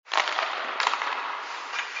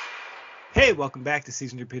Hey, welcome back to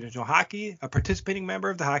Season 2 Pigeonhole Hockey, a participating member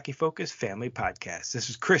of the Hockey Focus Family Podcast. This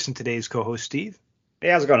is Chris and today's co-host Steve.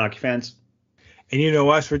 Hey, how's it going, hockey fans? And you know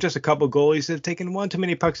us, we're just a couple goalies that have taken one too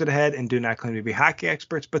many pucks to the head and do not claim to be hockey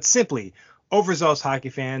experts, but simply overzealous hockey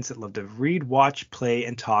fans that love to read, watch, play,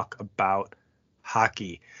 and talk about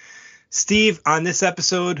hockey. Steve, on this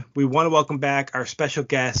episode, we want to welcome back our special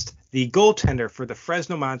guest, the goaltender for the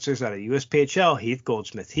Fresno Monsters out of USPHL, Heath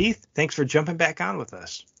Goldsmith. Heath, thanks for jumping back on with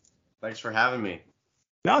us. Thanks for having me.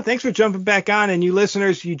 No, thanks for jumping back on. And you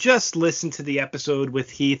listeners, you just listened to the episode with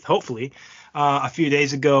Heath, hopefully, a few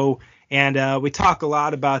days ago. And we talk a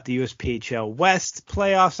lot about the USPHL West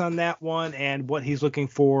playoffs on that one and what he's looking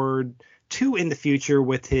forward to in the future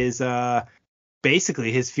with his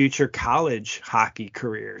basically his future college hockey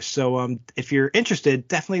career. So if you're interested,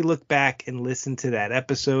 definitely look back and listen to that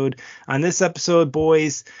episode. On this episode,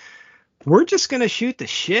 boys, we're just going to shoot the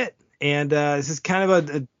shit. And this is kind of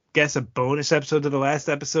a bonus episode to the last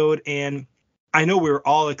episode, and I know we were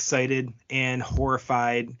all excited and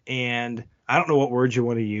horrified, and I don't know what words you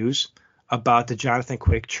want to use about the Jonathan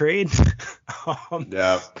Quick trade.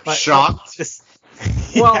 Shocked.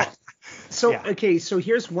 Okay, so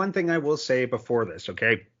here's one thing I will say before this,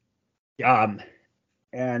 okay?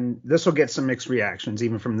 And this will get some mixed reactions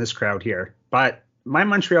even from this crowd here, but my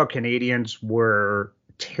Montreal Canadiens were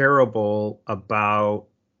terrible about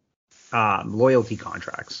loyalty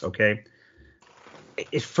contracts. Okay.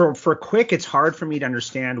 For Quick, it's hard for me to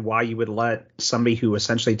understand why you would let somebody who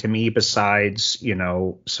essentially, to me, besides,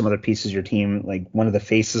 some other pieces of your team, like one of the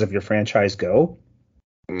faces of your franchise, go.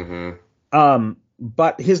 Mm-hmm.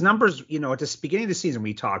 But his numbers, at the beginning of the season,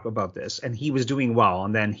 we talked about this and he was doing well.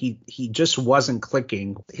 And then he just wasn't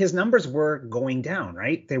clicking. His numbers were going down,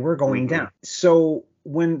 right? They were going down. So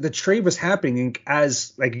when the trade was happening,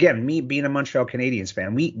 as like, again, me being a Montreal Canadiens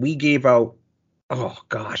fan, we gave out,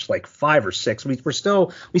 like 5 or 6. We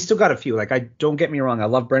still got a few. Like, don't get me wrong, I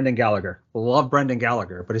love Brendan Gallagher,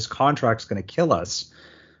 but his contract's going to kill us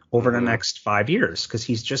over the next 5 years because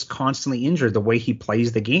he's just constantly injured the way he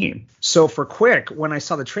plays the game. So for Quick, when I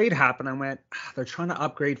saw the trade happen, I went, they're trying to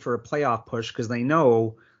upgrade for a playoff push because they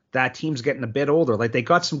know that team's getting a bit older. Like, they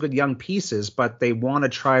got some good young pieces, but they want to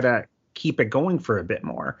try to keep it going for a bit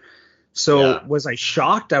more. So was I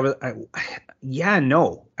shocked?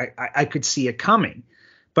 No, I could see it coming.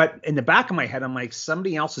 But in the back of my head, I'm like,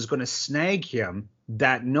 somebody else is going to snag him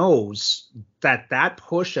that knows that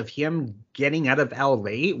push of him getting out of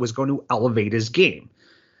LA was going to elevate his game.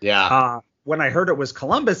 Yeah. When I heard it was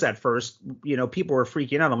Columbus at first, people were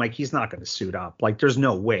freaking out. I'm like, he's not going to suit up. Like, there's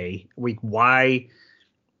no way. Like, why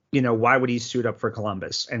would he suit up for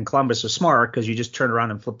Columbus? And Columbus is smart because you just turn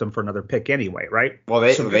around and flip them for another pick anyway, right? Well,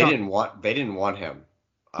 they didn't want him.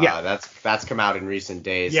 That's come out in recent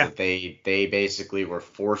days that they basically were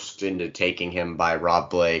forced into taking him by Rob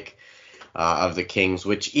Blake of the Kings,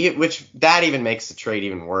 which that even makes the trade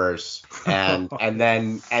even worse. And and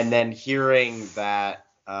then hearing that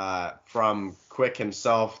from Quick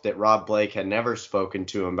himself that Rob Blake had never spoken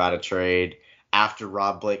to him about a trade. After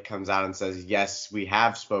Rob Blake comes out and says, yes, we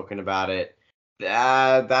have spoken about it,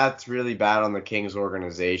 that's really bad on the Kings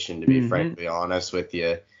organization, to be frankly honest with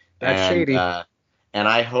you. That's shady. And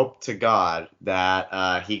I hope to God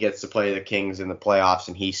that he gets to play the Kings in the playoffs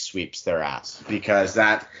and he sweeps their ass, because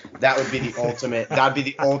that would be the ultimate. That'd be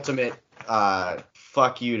the ultimate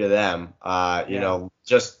fuck you to them.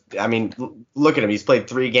 Look at him. He's played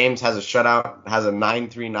 3 games, has a shutout, has a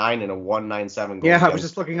 9.39 and a 1.97 goal. Yeah, I was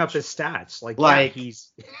just looking up his stats.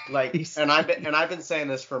 And I've been saying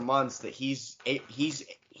this for months that he's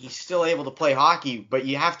still able to play hockey, but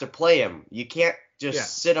you have to play him. You can't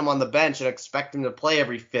just sit him on the bench and expect him to play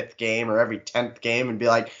every 5th game or every 10th game and be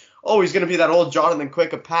like, oh, he's going to be that old Jonathan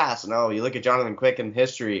Quick of pass. No, you look at Jonathan Quick in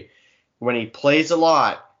history. When he plays a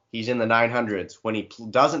lot, he's in the 900s. When he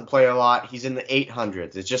doesn't play a lot, he's in the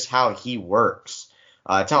 800s. It's just how he works.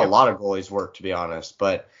 It's how a lot of goalies work, to be honest.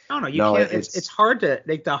 But you can't. It's hard to,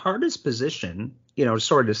 like, the hardest position,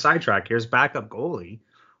 sort of to sidetrack here, is backup goalie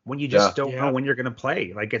when you just don't know when you're going to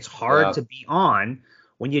play. Like, it's hard to be on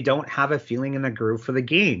when you don't have a feeling in the groove for the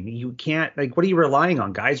game. You can't, like, what are you relying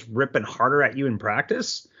on? Guys ripping harder at you in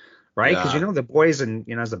practice? Right? Because, the boys and,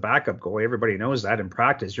 as a backup goalie, everybody knows that in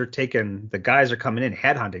practice, the guys are coming in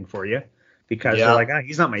headhunting for you because they're like,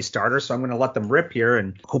 he's not my starter, so I'm going to let them rip here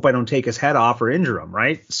and hope I don't take his head off or injure him.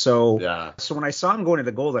 Right. So when I saw him going to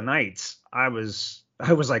the Golden Knights, I was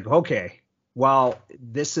like, okay, well,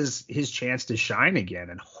 this is his chance to shine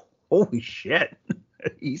again. And holy shit,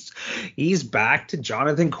 he's back to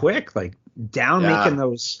Jonathan Quick. Like, making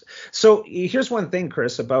those. So here's one thing,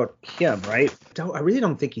 Chris, about him, right? I really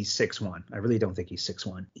don't think he's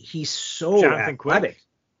 6'1". He's so Jonathan athletic. Quick?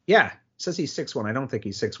 Yeah, it says he's 6'1". I don't think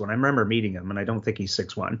he's 6'1". I remember meeting him, and I don't think he's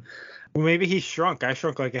 6'1". Well, maybe he shrunk. I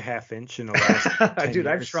shrunk like a half inch in the last 10 Dude,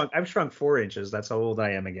 years. I've shrunk 4 inches. That's how old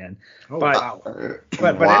I am again. Oh, but, wow.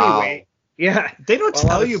 But anyway, yeah. They don't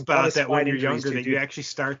tell you a lot about of that when you're injuries younger, too, that dude. you actually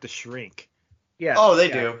start to shrink. Yeah. Oh, they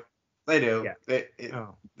do. They do. Yeah. They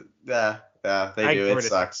I do. ignored It it.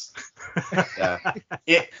 sucks.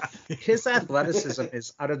 Yeah. His athleticism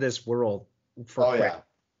is out of this world for Quick. Yeah.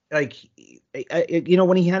 Like,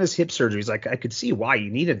 when he had his hip surgeries, like, I could see why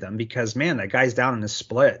you needed them, because, man, that guy's down in the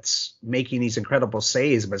splits making these incredible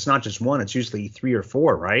saves, but it's not just one, it's usually 3 or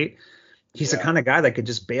 4, right? He's the kind of guy that could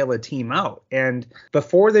just bail a team out. And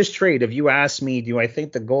before this trade, if you asked me, do I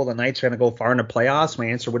think the Golden Knights are going to go far in the playoffs, my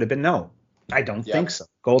answer would have been no. I don't think so.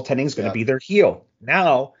 Goaltending is going to be their heel.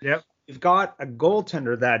 Now, you've got a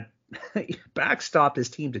goaltender that backstopped his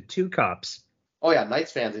team to 2 cups. Oh, yeah,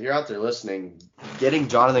 Knights fans, if you're out there listening, getting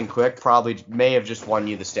Jonathan Quick probably may have just won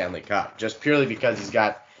you the Stanley Cup, just purely because he's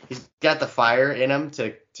got the fire in him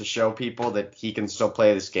to show people that he can still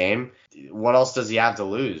play this game. What else does he have to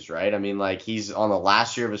lose, right? I mean, like, he's on the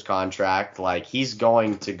last year of his contract. Like, he's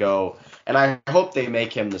going to go, and I hope they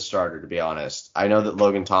make him the starter, to be honest. I know that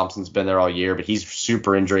Logan Thompson's been there all year, but he's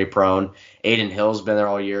super injury prone. Aiden Hill's been there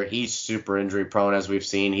all year. He's super injury prone, as we've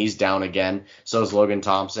seen. He's down again. So is Logan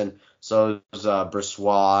Thompson. So is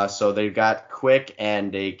Brissois. So they've got Quick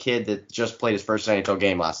and a kid that just played his first NHL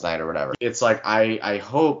game last night or whatever. It's like, I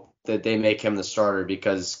hope that they make him the starter,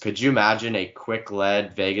 because could you imagine a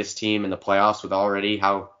Quick-led Vegas team in the playoffs with already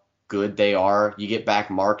how good they are? You get back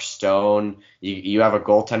Mark Stone. You have a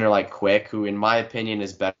goaltender like Quick, who in my opinion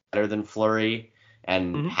is better than Fleury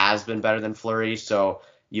and has been better than Fleury. So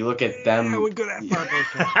you look at them. I would go that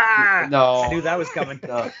far. No, I knew that was coming.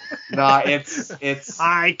 No, it's.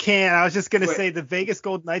 I can't. I was just gonna say the Vegas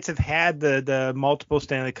Golden Knights have had the multiple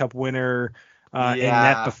Stanley Cup winner in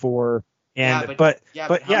net before. And but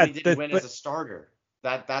how many did he win as a starter?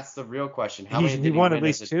 That's the real question. How many did he won? At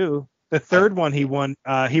least 2. The third one he won.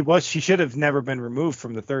 He should have never been removed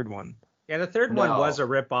from the third one. Yeah, the third one was a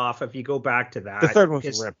ripoff. If you go back to that, the third one's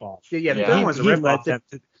a ripoff. Yeah, the third one's a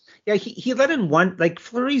ripoff. Yeah, he let in one. Like,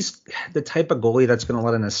 Fleury's the type of goalie that's going to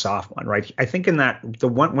let in a soft one, right? I think in the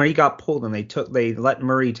one where he got pulled and they let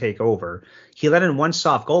Murray take over, he let in one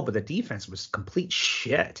soft goal, but the defense was complete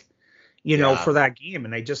shit, for that game,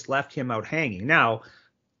 and they just left him out hanging. Now,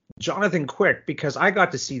 Jonathan Quick, because I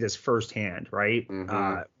got to see this firsthand, right?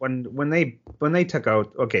 When they took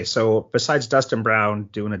out, okay, so besides Dustin Brown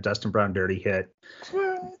doing a Dustin Brown dirty hit,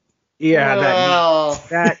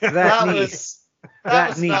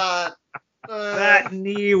 that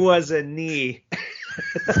knee was a knee.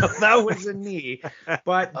 That was a knee.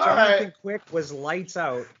 But Jonathan Quick was lights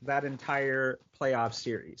out that entire playoff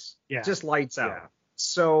series. Yeah. Just lights out. Yeah.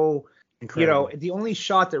 So, incredible. The only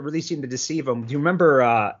shot that really seemed to deceive him, do you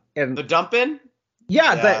remember the dump in?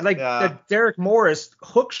 Yeah, the Derek Morris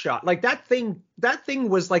hook shot. Like, that thing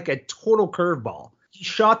was like a total curveball. He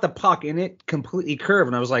shot the puck and it completely curved,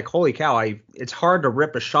 and I was like, holy cow, it's hard to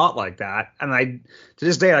rip a shot like that. And to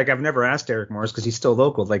this day, like, I've never asked Derek Morris, because he's still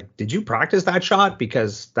local, like, did you practice that shot?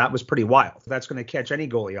 Because that was pretty wild. That's going to catch any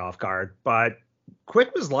goalie off guard. But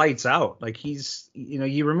Quick was lights out. Like, he's,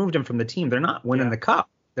 you removed him from the team. They're not winning the cup.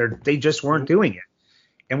 They just weren't doing it.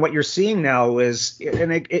 And what you're seeing now is,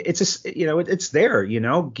 and it's there,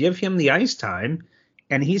 give him the ice time,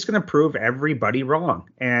 and he's going to prove everybody wrong,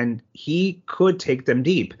 and he could take them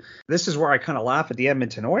deep. This is where I kind of laugh at the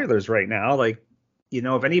Edmonton Oilers right now. Like,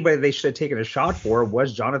 if anybody they should have taken a shot for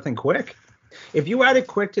was Jonathan Quick. If you added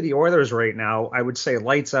Quick to the Oilers right now, I would say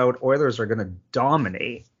lights out. Oilers are going to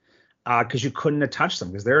dominate, because you couldn't have touched them,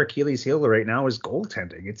 because their Achilles heel right now is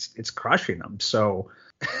goaltending. It's crushing them. So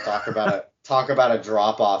talk about a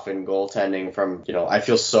drop off in goaltending from, I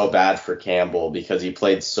feel so bad for Campbell, because he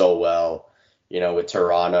played so well, with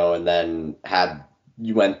Toronto, and then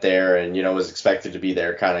you went there and, was expected to be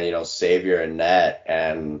their kind of, savior in net.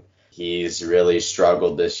 And he's really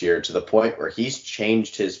struggled this year to the point where he's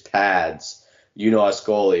changed his pads. Us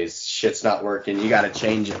goalies, shit's not working. You got to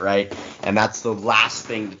change it, right? And that's the last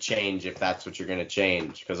thing to change, if that's what you're going to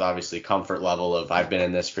change, because obviously comfort level of I've been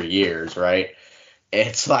in this for years, right?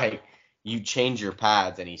 It's like you change your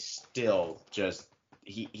pads and he's still just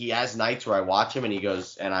he has nights where I watch him and he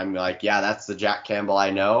goes, and I'm like, yeah, that's the Jack Campbell I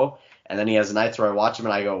know. And then he has nights where I watch him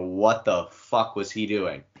and I go, what the fuck was he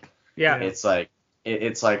doing? Yeah. It's like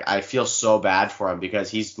I feel so bad for him, because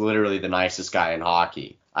he's literally the nicest guy in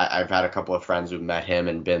hockey. I've had a couple of friends who've met him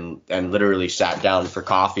and literally sat down for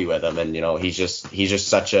coffee with him, and he's just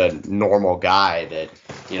such a normal guy that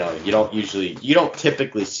you don't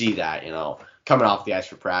typically see that, coming off the ice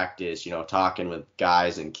for practice, talking with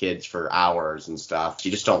guys and kids for hours and stuff.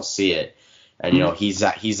 You just don't see it, and he's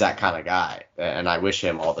that kind of guy, and I wish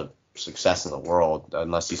him all the success in the world,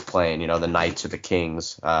 unless he's playing the Knights or the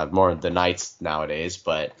Kings, more the Knights nowadays,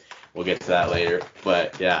 but we'll get to that later.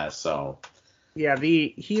 But yeah, so. Yeah,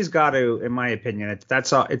 he's got to, in my opinion,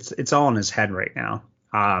 it's all in his head right now.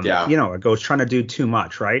 It goes trying to do too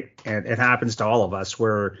much, right? And it happens to all of us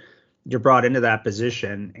where you're brought into that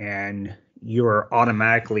position and you're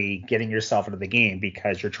automatically getting yourself into the game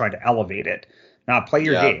because you're trying to elevate it. Not play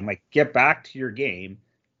your game, like get back to your game,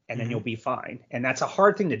 and then you'll be fine. And that's a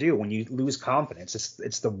hard thing to do when you lose confidence.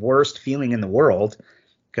 It's the worst feeling in the world,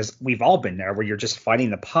 because we've all been there where you're just fighting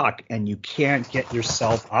the puck and you can't get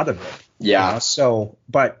yourself out of it. Yeah. So,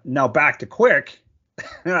 but now back to Quick.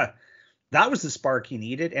 That was the spark he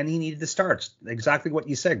needed, and he needed the starts. Exactly what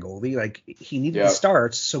you said, Goldie. Like, he needed the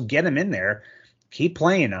starts, so get him in there. Keep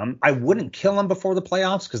playing him. I wouldn't kill him before the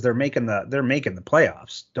playoffs because they're making the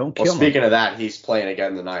playoffs. Don't kill him. Speaking of that, he's playing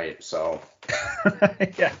again tonight, so.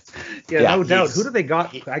 yeah, no doubt. Who do they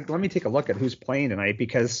got? Let me take a look at who's playing tonight,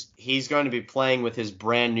 because he's going to be playing with his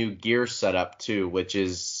brand new gear setup too, which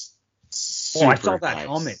is super I saw that nice.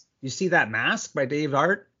 helmet. You see that mask by Dave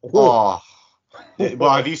Art? Oh.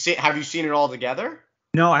 Well, have you seen it all together?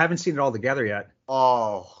 No, I haven't seen it all together yet.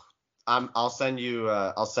 Oh, I'll send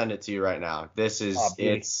it to you right now. This is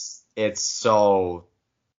it's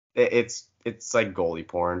like goalie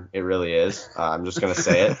porn. It really is. I'm just gonna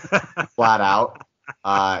say it flat out.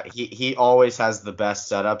 He always has the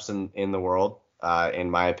best setups in the world.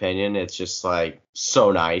 In my opinion, it's just like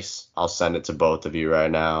so nice. I'll send it to both of you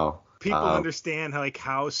right now. People understand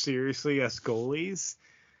how seriously us goalies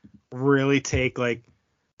really take, like,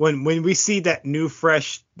 when we see that new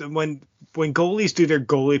fresh, when goalies do their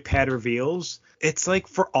goalie pad reveals, it's like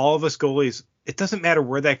for all of us goalies, it doesn't matter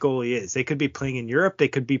where that goalie is. They could be playing in Europe, they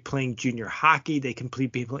could be playing junior hockey, they can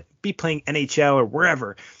be playing NHL or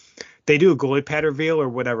wherever. They do a goalie pad reveal or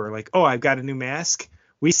whatever, like, oh, I've got a new mask.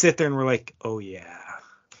 We sit there and we're like, oh yeah.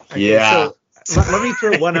 Yeah. So let me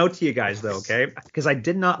throw one out to you guys though, okay? Because I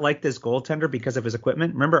did not like this goaltender because of his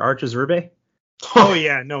equipment. Remember Archer Zerbe? Oh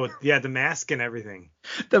yeah, no, yeah, the mask and everything.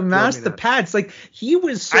 The mask, the pads, like he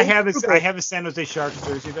was. So I have a San Jose Sharks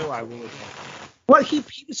jersey though. I will. Well, he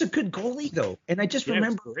was a good goalie though, and I just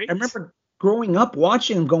remember growing up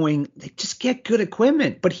watching him, going, they just get good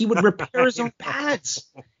equipment, but he would repair his own pads.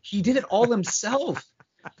 He did it all himself.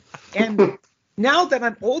 And now that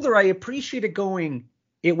I'm older, I appreciate it. Going,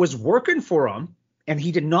 it was working for him, and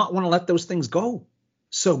he did not want to let those things go.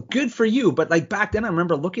 So good for you. But like back then, I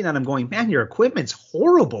remember looking at him going, man, your equipment's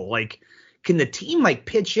horrible. Like, can the team like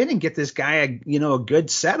pitch in and get this guy a good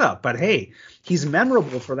setup? But hey, he's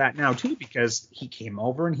memorable for that now too, because he came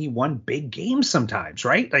over and he won big games sometimes,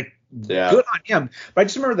 right? Like, good on him. But I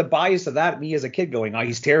just remember the bias of that, me as a kid going, oh,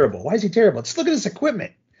 he's terrible. Why is he terrible? Just look at his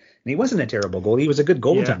equipment. And he wasn't a terrible goalie. He was a good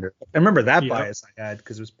goaltender. Yeah. I remember that bias I had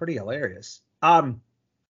because it was pretty hilarious.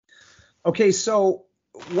 Okay, so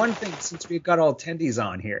one thing, since we've got all attendees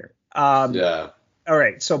on here. All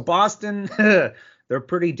right, so Boston, they're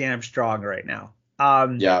pretty damn strong right now.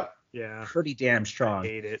 Yeah. Pretty damn strong. I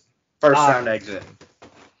hate it. First round exit.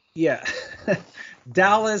 Yeah.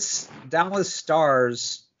 Dallas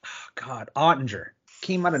Stars, Ottinger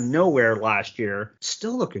came out of nowhere last year,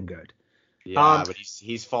 still looking good. Yeah, but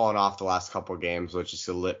he's fallen off the last couple of games, which is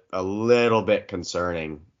a little bit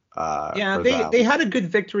concerning. They had a good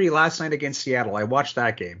victory last night against Seattle. I watched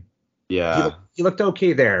that game. Yeah. He looked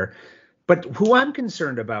okay there. But who I'm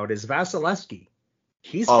concerned about is Vasilevsky.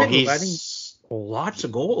 He's letting lots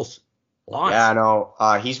of goals. Lots. Yeah, no,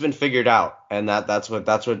 he's been figured out, and that's what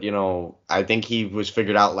I think he was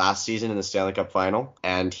figured out last season in the Stanley Cup Final,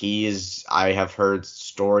 and I have heard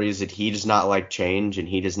stories that he does not like change, and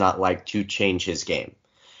he does not like to change his game,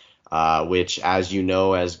 which, as you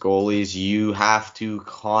know, as goalies, you have to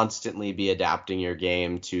constantly be adapting your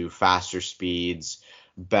game to faster speeds,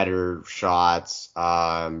 better shots,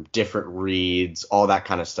 different reads, all that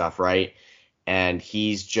kind of stuff, right? And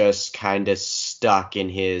he's just kind of stuck in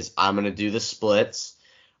his, I'm going to do the splits,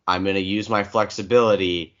 I'm going to use my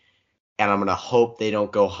flexibility, and I'm going to hope they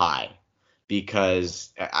don't go high.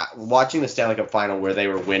 Because watching the Stanley Cup Final where they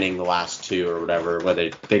were winning the last two or whatever,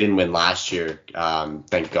 whether they didn't win last year,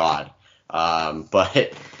 thank God.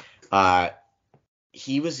 But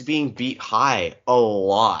he was being beat high a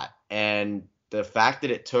lot. And the fact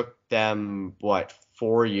that it took them,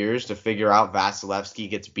 4 years to figure out Vasilevsky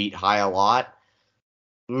gets beat high a lot,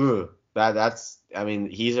 That's I mean,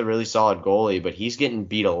 he's a really solid goalie, but he's getting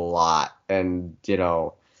beat a lot, and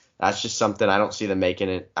that's just something I don't see them making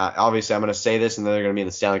it. Obviously, I'm going to say this, and then they're going to be in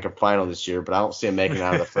the Stanley Cup final this year, but I don't see them making it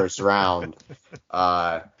out of the first round.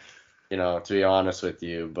 To be honest with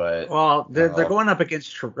you, but they're going up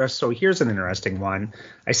against. So here's an interesting one.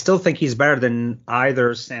 I still think he's better than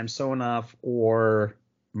either Samsonov or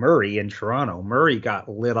Murray in Toronto. Murray got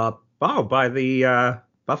lit up by the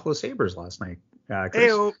Buffalo Sabres last night.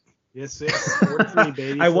 Chris. Yes, 4-3,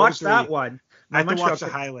 baby. I watched that one. I have to watch the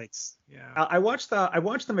highlights. Yeah. I watched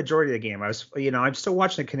the majority of the game. I'm still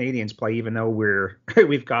watching the Canadians play, even though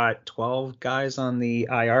we've got 12 guys on the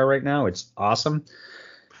IR right now. It's awesome.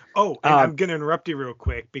 Oh, and I'm going to interrupt you real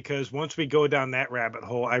quick because once we go down that rabbit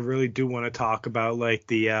hole, I really do want to talk about like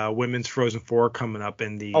the women's Frozen Four coming up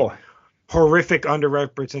and the horrific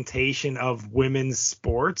underrepresentation of women's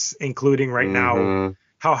sports, including right now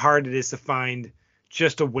how hard it is to find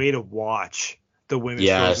just a way to watch the women's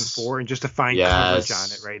Frozen Four and just to find coverage on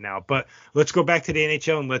it right now. But let's go back to the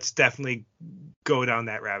NHL and let's definitely go down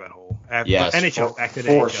that rabbit hole. NHL, back to the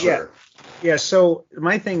NHL. Sure. Yeah, so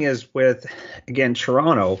my thing is with, again,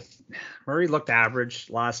 Toronto, Murray looked average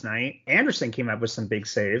last night. Anderson came up with some big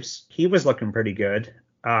saves. He was looking pretty good.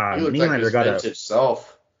 Nylander got vintage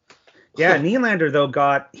self. Yeah, Nylander though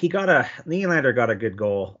got a good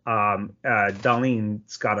goal.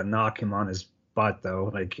 Darlene's got to knock him on his butt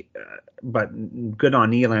though. But good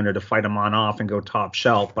on Nylander to fight him on off and go top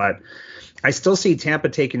shelf. But I still see Tampa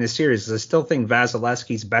taking the series. I still think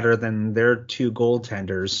Vasilevsky's better than their two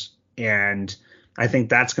goaltenders. And I think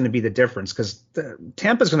that's going to be the difference because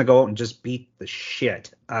Tampa's going to go out and just beat the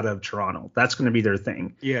shit out of Toronto. That's going to be their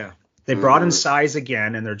thing. Yeah. They brought in size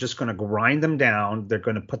again, and they're just going to grind them down. They're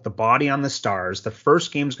going to put the body on the Stars. The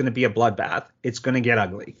first game's going to be a bloodbath. It's going to get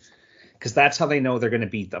ugly because that's how they know they're going to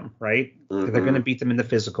beat them, right? They're going to beat them in the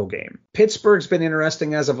physical game. Pittsburgh's been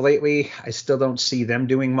interesting as of lately. I still don't see them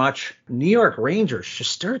doing much. New York Rangers,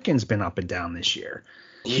 Shesterkin's been up and down this year.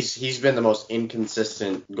 He's been the most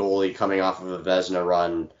inconsistent goalie coming off of a Vezina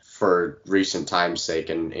run for recent time's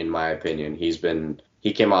sake, in my opinion.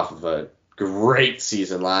 He came off of a great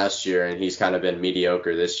season last year, and he's kind of been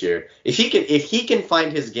mediocre this year. If he can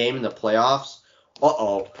find his game in the playoffs,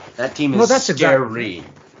 that team is scary.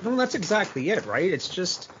 That's exactly it, right? It's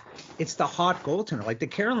the hot goaltender. Like the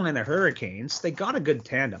Carolina Hurricanes, they got a good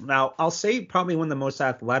tandem. Now, I'll say probably one of the most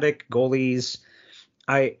athletic goalies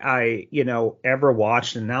I ever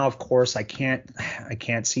watched, and now of course I can't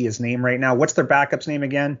see his name right now. What's their backup's name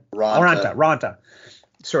again? Ranta.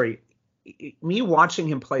 Sorry, me watching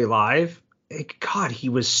him play live, God, he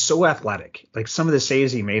was so athletic. Like some of the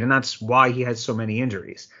saves he made, and that's why he had so many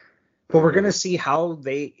injuries. But we're gonna see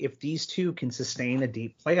if these two can sustain a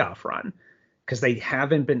deep playoff run, because they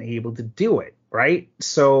haven't been able to do it, right?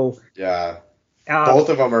 So yeah, both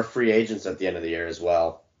of them are free agents at the end of the year as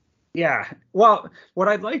well. Yeah. Well, what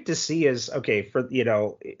I'd like to see is, okay,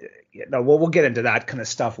 we'll get into that kind of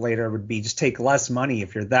stuff later. Would be just take less money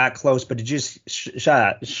if you're that close. But did you shut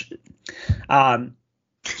up?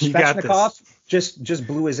 Svechnikov just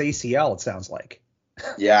blew his ACL. It sounds like.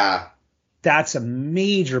 Yeah. That's a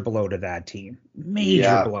major blow to that team.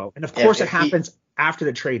 Major blow. And of course, it happens after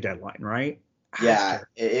the trade deadline, right? Yeah.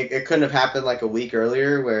 It couldn't have happened like a week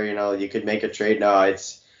earlier, where you could make a trade. No,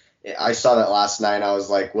 I saw that last night. I was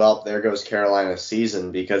like, well, there goes Carolina's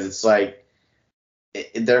season, because it's like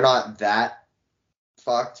they're not that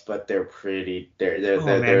fucked, but they're pretty. They're there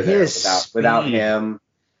without him.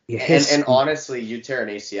 And honestly, you tear an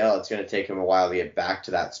ACL, it's going to take him a while to get back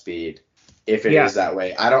to that speed, if it is that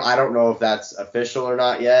way. I don't know if that's official or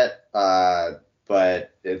not yet,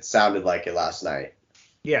 but it sounded like it last night.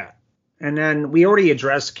 Yeah. And then we already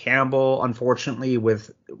addressed Campbell, unfortunately,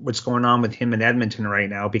 with what's going on with him in Edmonton right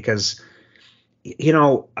now, because,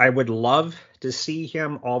 I would love to see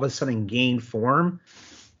him all of a sudden gain form,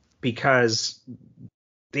 because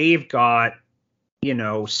they've got,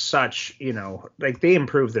 such, like they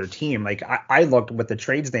improved their team. Like I looked with the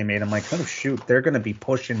trades they made. I'm like, oh, shoot, they're going to be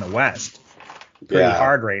pushing the West pretty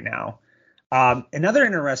hard right now. Another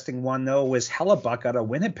interesting one, though, was Hellebuck out of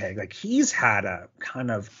Winnipeg. Like, he's had a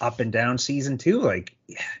kind of up and down season, too. Like,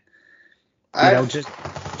 this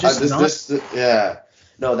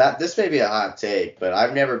may be a hot take, but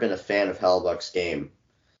I've never been a fan of Hellebuck's game.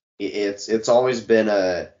 It's always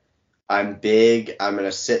been I'm big, I'm going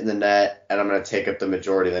to sit in the net, and I'm going to take up the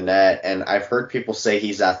majority of the net. And I've heard people say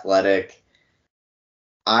he's athletic.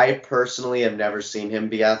 I personally have never seen him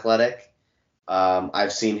be athletic.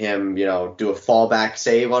 I've seen him, do a fallback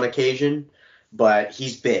save on occasion, but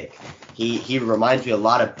he's big. He reminds me a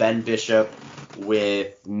lot of Ben Bishop,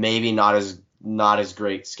 with maybe not as not as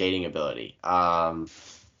great skating ability. But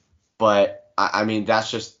I mean,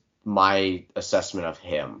 that's just my assessment of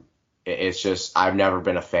him. It's just, I've never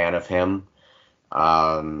been a fan of him.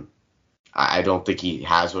 I don't think he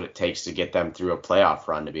has what it takes to get them through a playoff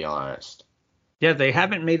run, to be honest. Yeah, they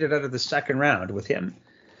haven't made it out of the second round with him.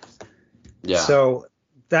 Yeah. So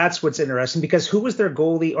that's what's interesting, because who was their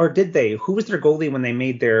goalie, or did they? Who was their goalie when they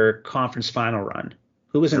made their conference final run?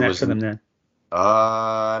 Who was in that for them then?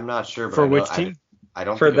 I'm not sure. But for which team? I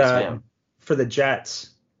don't think it was him. For the Jets.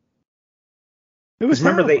 It was.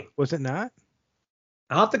 Remember was it not?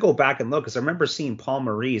 I'll have to go back and look, because I remember seeing Paul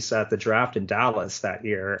Maurice at the draft in Dallas that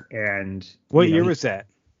year. And what year was that?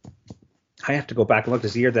 I have to go back and look.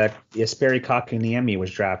 This year that Jesperi Kotkaniemi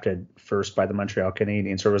was drafted first by the Montreal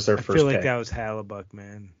Canadiens, or was their first pick? I feel like that was Hellebuyck,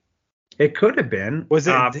 man. It could have been. Was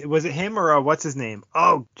it him or what's his name?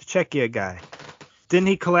 Oh, Czechia guy. Didn't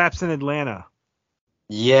he collapse in Atlanta?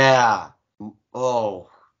 Yeah. Oh.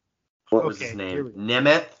 What was his name?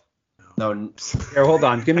 Nemeth? No. Here, hold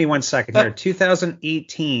on. Give me 1 second here.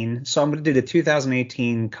 2018. So I'm going to do the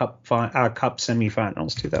 2018 Cup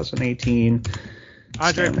semifinals. 2018.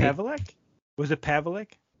 Andre Pavelec? Was it Pavelec?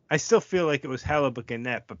 I still feel like it was Hellebuyck in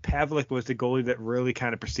net, but Pavelec was the goalie that really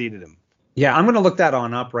kind of preceded him. Yeah, I'm going to look that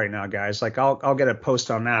on up right now, guys. Like, I'll get a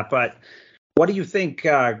post on that. But what do you think,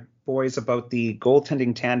 boys, about the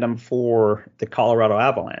goaltending tandem for the Colorado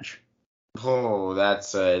Avalanche? Oh,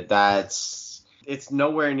 it's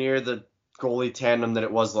nowhere near the goalie tandem that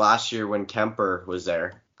it was last year when Kemper was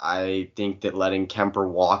there. I think that letting Kemper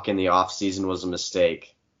walk in the offseason was a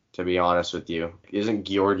mistake, to be honest with you. Isn't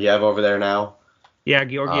Georgiev over there now? Yeah,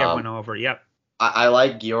 Georgiev went over. Yep. I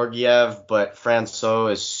like Georgiev, but Francois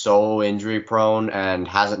is so injury prone and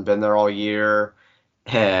hasn't been there all year,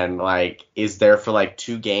 and is there for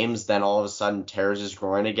 2 games, then all of a sudden tears his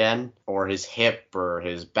groin again, or his hip or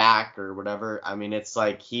his back or whatever. I mean, it's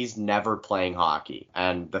he's never playing hockey,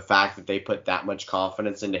 and the fact that they put that much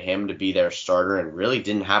confidence into him to be their starter and really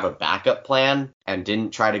didn't have a backup plan and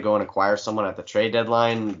didn't try to go and acquire someone at the trade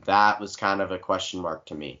deadline, that was kind of a question mark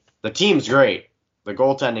to me. The team's great. The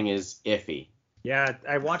goaltending is iffy. Yeah,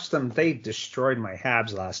 I watched them. They destroyed my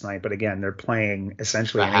Habs last night, but again, they're playing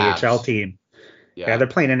essentially an Habs. AHL team. Yeah, they're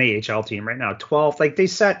playing an AHL team right now. 12. They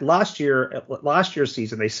set last year's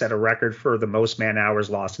season, they set a record for the most man hours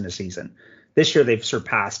lost in a season. This year they've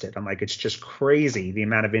surpassed it. I'm like, it's just crazy the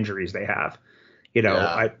amount of injuries they have.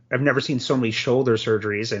 I've never seen so many shoulder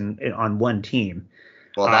surgeries on one team.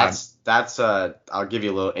 Well, that's I'll give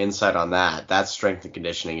you a little insight on that. That's strength and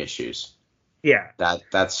conditioning issues. Yeah.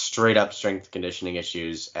 That's straight up strength and conditioning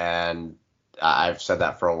issues, and I've said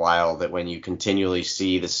that for a while, that when you continually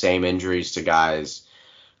see the same injuries to guys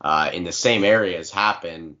in the same areas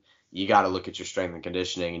happen, you got to look at your strength and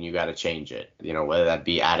conditioning and you got to change it. Whether that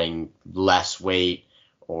be adding less weight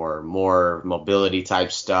or more mobility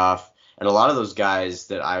type stuff. And a lot of those guys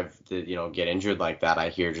that get injured like that, I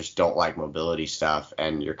hear just don't like mobility stuff.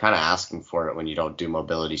 And you're kind of asking for it when you don't do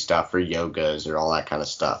mobility stuff or yogas or all that kind of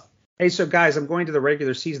stuff. Hey, so guys, I'm going to the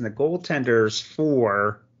regular season. The goaltenders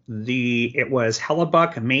for it was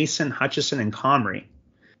Hellebuyck, Mason, Hutchison, and Comrie.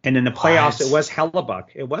 And in the playoffs, it was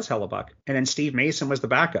Hellebuyck. And then Steve Mason was the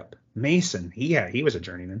backup. Mason, he was a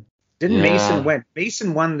journeyman. Didn't he not win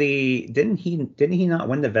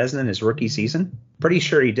the Vezina in his rookie season? Pretty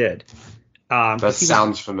sure he did. That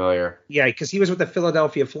sounds familiar. Yeah, because he was with the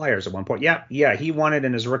Philadelphia Flyers at one point. Yeah, he won it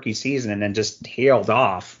in his rookie season and then just tailed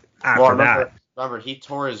off after that. Remember, he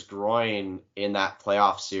tore his groin in that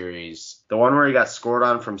playoff series. The one where he got scored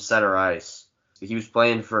on from center ice. He was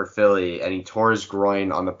playing for Philly, and he tore his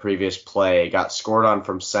groin on the previous play, got scored on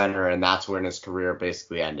from center, and that's when his career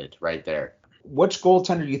basically ended right there. Which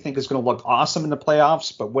goaltender do you think is going to look awesome in the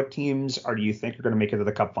playoffs, but what teams do you think are going to make it to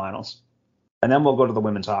the Cup Finals? And then we'll go to the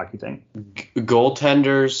women's hockey thing.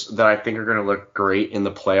 Goaltenders that I think are going to look great in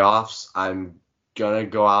the playoffs, I'm going to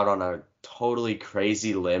go out on a totally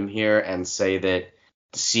crazy limb here and say that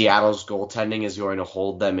Seattle's goaltending is going to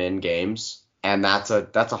hold them in games, and that's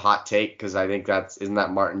a hot take, because I think isn't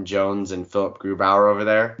that Martin Jones and Philip Grubauer over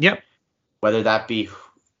there? Yep. Whether that be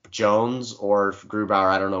Jones or Grubauer,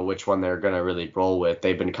 I don't know which one they're going to really roll with.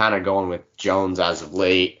 They've been kind of going with Jones as of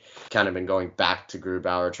late, kind of been going back to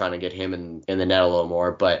Grubauer, trying to get him in the net a little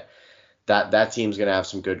more, but that team's going to have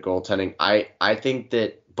some good goaltending. I think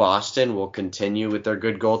that Boston will continue with their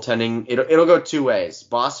good goaltending. It'll go two ways.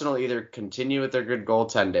 Boston will either continue with their good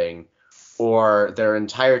goaltending, or their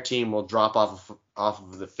entire team will drop off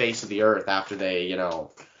of the face of the earth after they,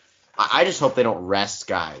 I just hope they don't rest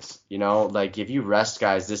guys. If you rest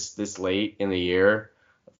guys this late in the year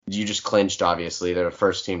you just clinched, obviously. They're the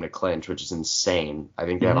first team to clinch, which is insane. I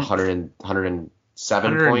think they have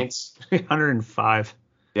 107 points. 105.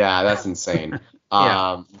 Yeah, that's insane.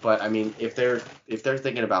 Yeah. But I mean, if they're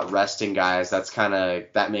thinking about resting guys,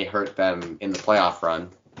 that may hurt them in the playoff run.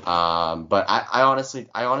 But I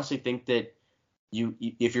honestly think that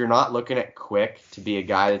if you're not looking at Quick to be a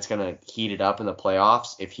guy that's gonna heat it up in the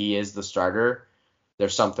playoffs, if he is the starter,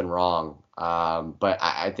 there's something wrong. But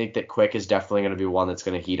I think that Quick is definitely going to be one that's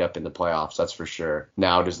going to heat up in the playoffs. That's for sure.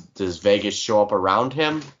 Now, does Vegas show up around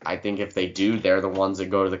him? I think if they do, they're the ones that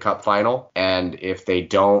go to the Cup final. And if they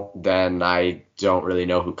don't, then I don't really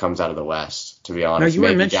know who comes out of the West, to be honest.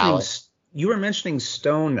 Now, you were mentioning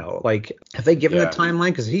Stone, though. Like, have they given the timeline?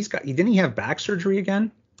 Because didn't he have back surgery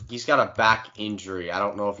again? He's got a back injury. I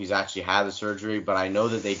don't know if he's actually had the surgery, but I know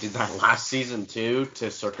that they did that last season too to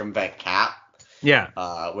circumvent cap. Yeah.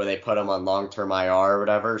 Where they put him on long-term IR or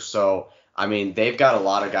whatever. So, I mean, they've got a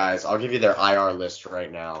lot of guys. I'll give you their IR list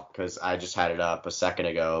right now because I just had it up a second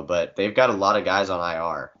ago. But they've got a lot of guys on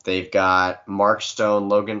IR. They've got Mark Stone,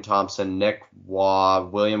 Logan Thompson, Nick Waugh,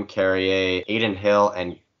 William Carrier, Aiden Hill,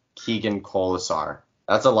 and Keegan Colasar.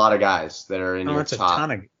 That's a lot of guys that are in your top.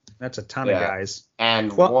 That's a ton of guys.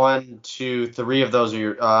 And 1, 2, 3 of those are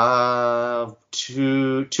your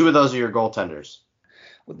two of those are your goaltenders.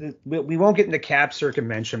 We won't get into cap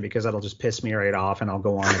circumvention because that'll just piss me right off, and I'll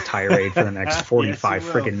go on a tirade for the next 45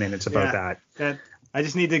 friggin' minutes about that. I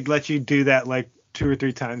just need to let you do that like 2 or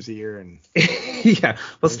 3 times a year. And yeah,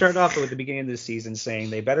 we'll start off with the beginning of the season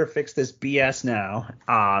saying they better fix this BS now.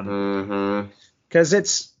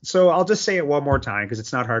 Because so I'll just say it one more time because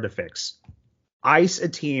it's not hard to fix. Ice a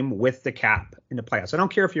team with the cap in the playoffs. I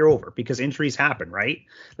don't care if you're over because injuries happen, right?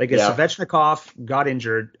 Like if Svechnikov got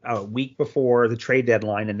injured a week before the trade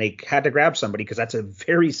deadline and they had to grab somebody because that's a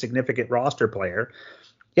very significant roster player.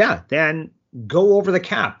 Yeah, then go over the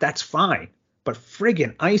cap. That's fine. But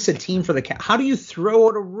friggin' ice a team for the cap. How do you throw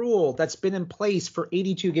out a rule that's been in place for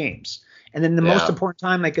 82 games? And then the most important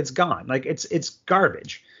time, like it's gone. Like it's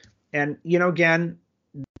garbage. And, again,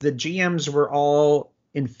 the GMs were all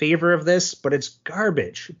in favor of this, but it's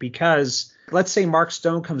garbage because let's say Mark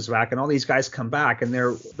Stone comes back and all these guys come back and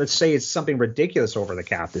let's say it's something ridiculous over the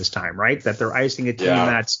cap this time, right? That they're icing a team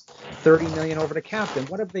that's 30 million over the cap. Then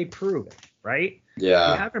what have they proven, right?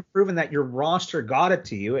 Yeah. You haven't proven that your roster got it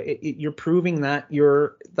to you. You're proving that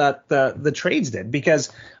the trades did,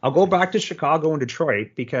 because I'll go back to Chicago and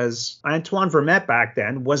Detroit because Antoine Vermette back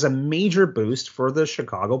then was a major boost for the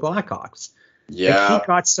Chicago Blackhawks. Yeah. Like he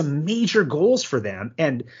got some major goals for them,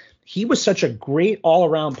 and he was such a great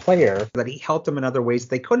all-around player that he helped them in other ways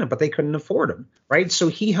they couldn't, but they couldn't afford him, right? So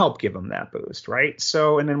he helped give them that boost, right?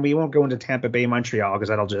 So, and then we won't go into Tampa Bay, Montreal, because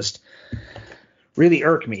that'll just really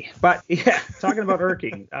irk me. But yeah, talking about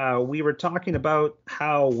irking, we were talking about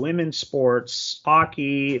how women's sports,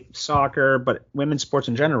 hockey, soccer, but women's sports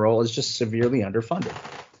in general is just severely underfunded.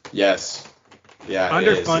 Yes. Yeah.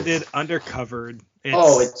 Underfunded, undercovered.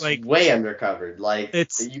 It's like way undercovered. Like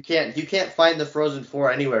you can't find the Frozen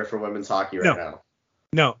Four anywhere for women's hockey right now.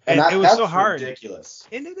 No, and it was so hard. Ridiculous.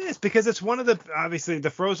 And it is because it's one of obviously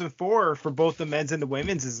the Frozen Four for both the men's and the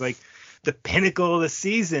women's is like the pinnacle of the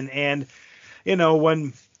season. And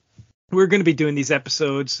when we're going to be doing these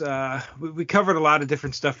episodes, we covered a lot of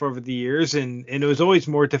different stuff over the years, and it was always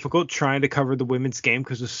more difficult trying to cover the women's game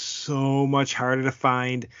because it's so much harder to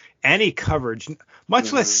find any coverage,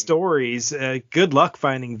 much less stories. Good luck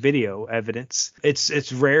finding video evidence.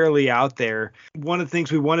 It's rarely out there. One of the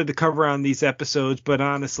things we wanted to cover on these episodes, but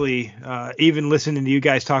honestly, even listening to you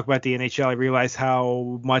guys talk about the NHL, I realized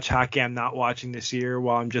how much hockey I'm not watching this year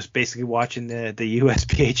while I'm just basically watching the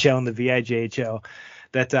USPHL and the VIJHL.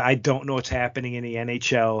 That I don't know what's happening in the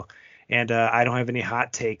NHL, and I don't have any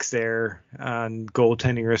hot takes there on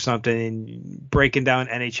goaltending or something. And breaking down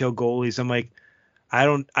NHL goalies, I'm like, I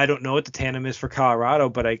don't know what the tandem is for Colorado,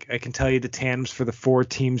 but I can tell you the tandems for the 4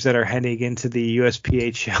 teams that are heading into the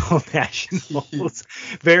USPHL Nationals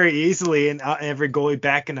very easily, and every goalie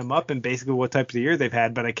backing them up and basically what type of year they've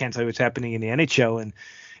had. But I can't tell you what's happening in the NHL. And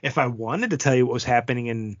if I wanted to tell you what was happening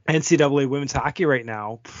in NCAA women's hockey right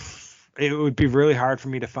now, it would be really hard for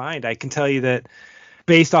me to find. I can tell you that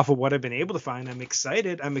based off of what I've been able to find, I'm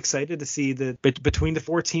excited. I'm excited to see between the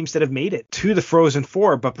 4 teams that have made it to the Frozen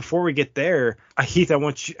Four. But before we get there, Heath, I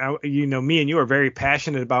want you, me and you are very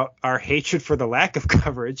passionate about our hatred for the lack of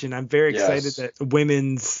coverage. And I'm very excited that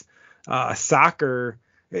women's soccer,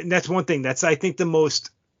 and that's one thing that's, I think, the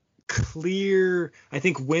most clear. I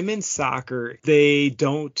think women's soccer, they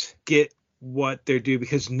don't get what they're due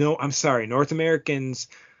because North Americans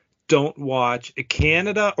don't watch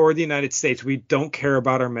Canada or the United States. We don't care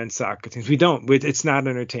about our men's soccer teams. We don't. It's not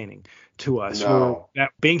entertaining to us. No.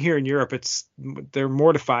 Being here in Europe, they're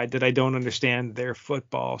mortified that I don't understand their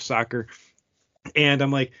football, soccer. And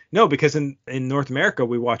I'm like, no, because in North America,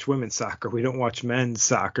 we watch women's soccer. We don't watch men's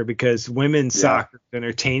soccer because women's soccer is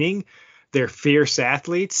entertaining. They're fierce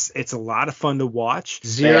athletes. It's a lot of fun to watch.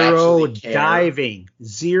 Zero diving.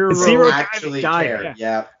 Zero actually diving.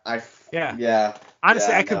 Care. Yeah.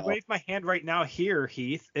 Honestly, I could wave my hand right now here,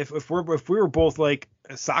 Heath. If we were both like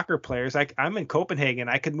soccer players, I'm in Copenhagen.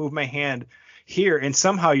 I could move my hand here, and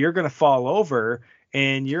somehow you're going to fall over,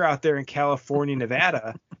 and you're out there in California,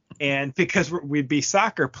 Nevada. And because we'd be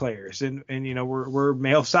soccer players, and you know we're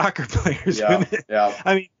male soccer players. Yeah.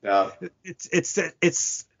 I mean,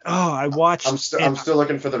 it's. Oh, I watched. I'm still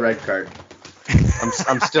looking for the red card.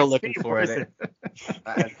 I'm still looking for it.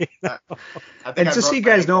 And just so you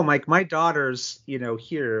guys know, Mike, my daughters,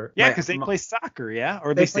 here. Yeah, because they play soccer,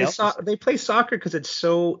 or they play soccer because it's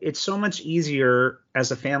so much easier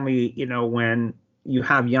as a family, when you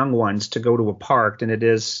have young ones to go to a park than it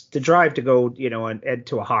is to drive to go, and head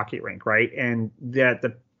to a hockey rink, right? And that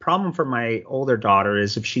the problem for my older daughter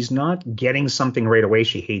is if she's not getting something right away,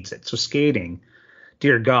 she hates it. So skating,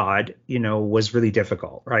 dear God, was really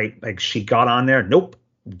difficult, right? Like she got on there, nope,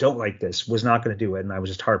 don't like this, was not going to do it. And I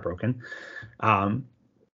was just heartbroken.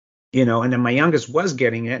 And then my youngest was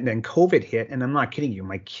getting it, and then COVID hit, and I'm not kidding you,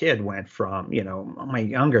 my kid went from, my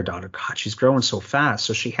younger daughter, God, she's growing so fast.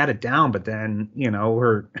 So she had it down, but then,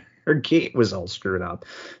 her gait was all screwed up.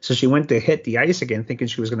 So she went to hit the ice again thinking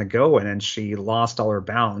she was going to go, and then she lost all her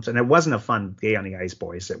balance. And it wasn't a fun day on the ice,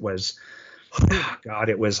 boys. It was, God,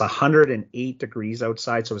 it was 108 degrees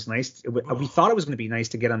outside. So it was nice. We thought it was going to be nice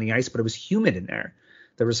to get on the ice, but it was humid in there.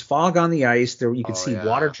 There was fog on the ice. There you could see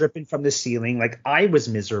water dripping from the ceiling. Like I was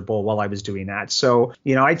miserable while I was doing that. So,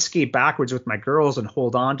 I'd skate backwards with my girls and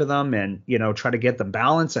hold on to them and, try to get them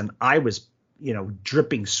balanced. And I was,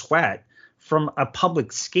 dripping sweat from a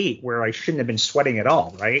public skate where I shouldn't have been sweating at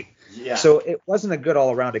all. Right. Yeah. So it wasn't a good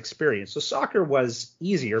all around experience. So soccer was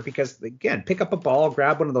easier because, again, pick up a ball,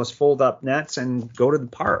 grab one of those fold up nets and go to the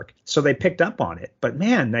park. So they picked up on it. But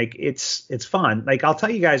man, like it's fun. Like I'll tell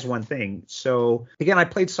you guys one thing. So again, I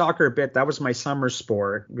played soccer a bit. That was my summer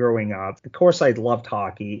sport growing up. Of course, I loved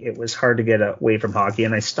hockey. It was hard to get away from hockey.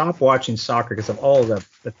 And I stopped watching soccer because of all the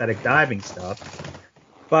pathetic diving stuff.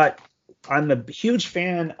 But I'm a huge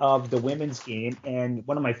fan of the women's game, and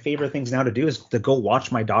one of my favorite things now to do is to go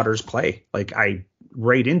watch my daughters play. Like I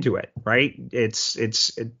right into it, right? It's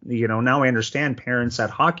now I understand parents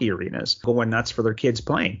at hockey arenas going nuts for their kids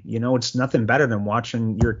playing. It's nothing better than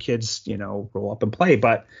watching your kids, roll up and play.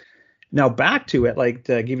 But now back to it, like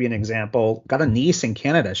to give you an example, got a niece in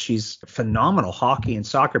Canada. She's a phenomenal hockey and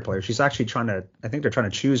soccer player. She's actually I think they're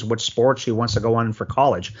trying to choose which sport she wants to go on for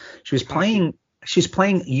college. She's playing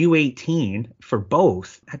U18 for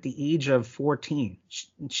both at the age of 14.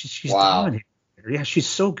 She's dominating. Yeah, she's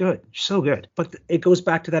so good. So good. But it goes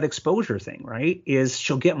back to that exposure thing, right? Is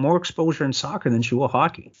she'll get more exposure in soccer than she will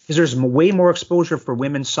hockey. Because there's way more exposure for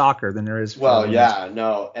women's soccer than there is for women's.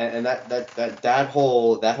 No. And that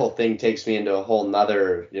whole thing takes me into a whole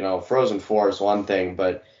nother, Frozen Four is one thing,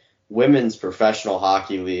 but women's professional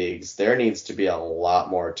hockey leagues, there needs to be a lot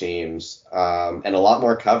more teams and a lot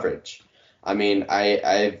more coverage. I mean,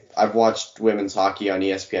 I've watched women's hockey on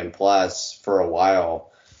ESPN Plus for a while.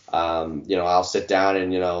 I'll sit down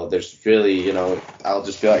and, there's really, I'll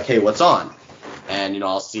just be like, hey, what's on? And,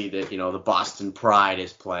 I'll see that, the Boston Pride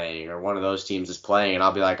is playing or one of those teams is playing. And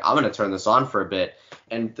I'll be like, I'm going to turn this on for a bit.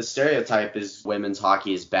 And the stereotype is women's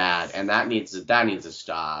hockey is bad. And that needs to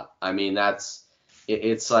stop. I mean,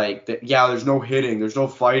 it's like, there's no hitting, there's no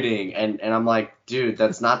fighting. And I'm like, dude,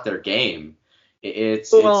 that's not their game.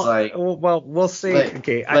 It's like, we'll see. But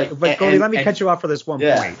Cody, let me cut you off for this one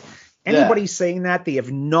point. Anybody saying that they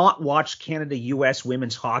have not watched Canada-U.S.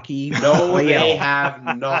 women's hockey? No, they have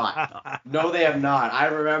not. No, they have not. I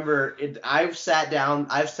remember I've sat down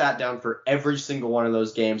for every single one of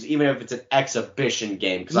those games, even if it's an exhibition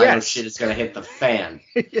game, because I know shit is gonna hit the fan.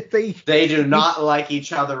 They do not like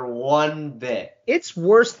each other one bit. It's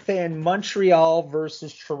worse than Montreal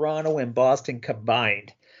versus Toronto and Boston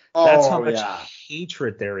combined. That's how much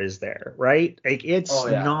hatred there is there, right? Like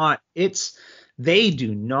they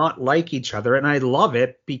do not like each other, and I love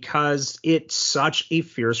it because it's such a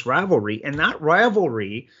fierce rivalry, and that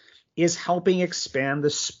rivalry is helping expand the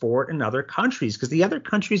sport in other countries because the other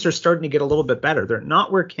countries are starting to get a little bit better. They're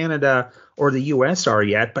not where Canada or the U.S. are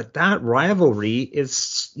yet, but that rivalry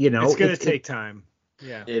is, it's going to take time.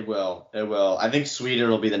 Yeah. It will. I think Sweden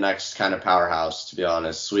will be the next kind of powerhouse, to be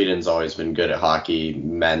honest. Sweden's always been good at hockey,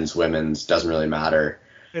 men's, women's, doesn't really matter.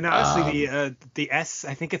 And honestly, I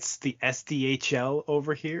think it's the SDHL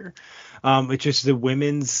over here, which is the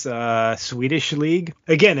women's Swedish league.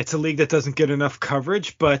 Again, it's a league that doesn't get enough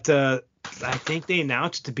coverage, but I think they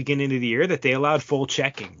announced at the beginning of the year that they allowed full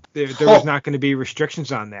checking. There was not going to be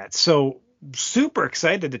restrictions on that. So super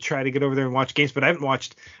excited to try to get over there and watch games, but I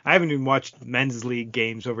haven't even watched men's league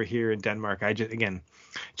games over here in Denmark.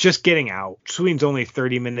 Just getting out. Sweden's only a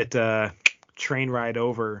 30-minute train ride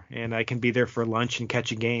over, and I can be there for lunch and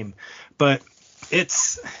catch a game. But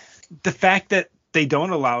it's the fact that they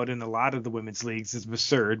don't allow it in a lot of the women's leagues is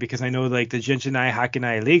absurd, because I know like the Zhenchennai Hockey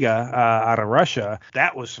Liga out of Russia,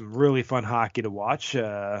 that was some really fun hockey to watch.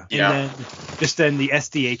 And then the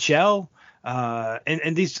SDHL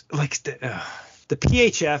and these like the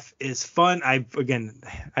PHF is fun. I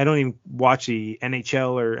don't even watch the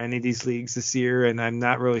NHL or any of these leagues this year, and I'm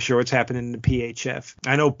not really sure what's happening in the PHF.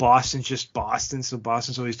 I know Boston's just Boston, so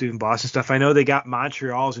Boston's always doing Boston stuff. I know they got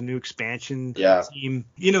Montreal as a new expansion team.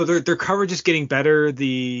 You know, their coverage is getting better.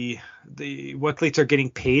 The what athletes are getting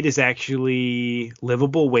paid is actually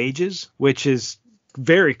livable wages, which is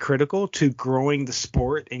very critical to growing the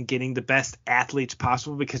sport and getting the best athletes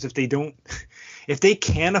possible, because if they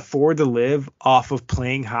can't afford to live off of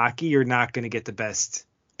playing hockey, you're not going to get the best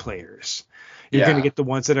players. You're going to get the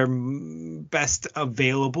ones that are best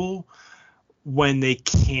available when they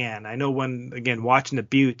can. I know watching the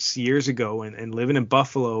Buttes years ago and living in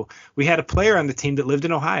Buffalo, we had a player on the team that lived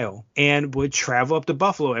in Ohio and would travel up to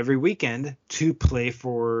Buffalo every weekend to play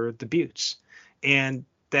for the Buttes. And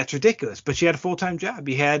that's ridiculous, but she had a full-time job.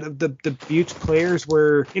 You had the Buttes players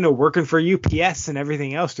were, working for UPS and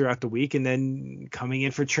everything else throughout the week, and then coming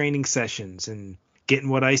in for training sessions and getting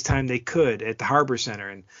what ice time they could at the Harbor Center.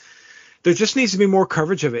 And there just needs to be more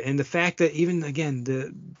coverage of it. And the fact that even,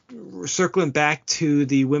 again, circling back to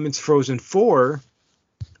the women's Frozen Four,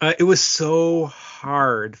 it was so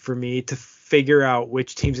hard for me to figure out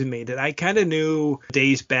which teams had made it. I kind of knew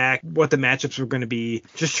days back what the matchups were going to be.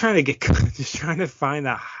 Just trying to find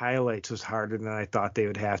the highlights was harder than I thought they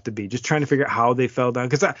would have to be. Just trying to figure out how they fell down,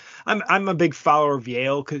 because I'm a big follower of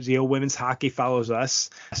Yale, because Yale women's hockey follows us.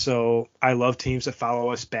 So I love teams that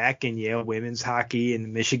follow us back, and Yale women's hockey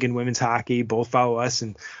and Michigan women's hockey both follow us.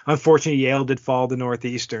 And unfortunately, Yale did fall to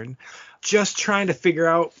Northeastern. Just trying to figure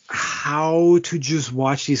out how to just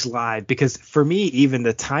watch these live, because for me, even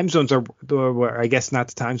the time zones I guess not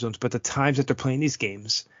the time zones, but the times that they're playing these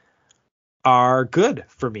games are good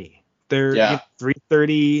for me. They're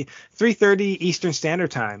 3:30 Eastern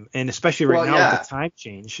Standard Time, and especially right now with the time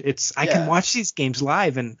change, I can watch these games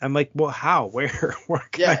live, and I'm like, well, how, where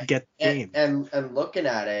can I get the game? And looking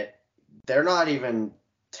at it, they're not even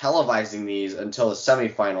televising these until the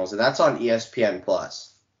semifinals, and that's on ESPN Plus.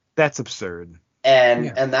 That's absurd.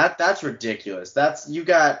 And that's ridiculous. You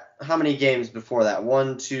got how many games before that?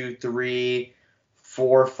 1, 2, 3,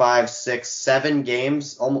 4, 5, 6, 7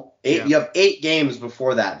 games. Almost 8. Yeah. You have 8 games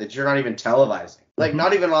before that you're not even televising. Like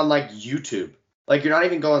not even on like YouTube. Like you're not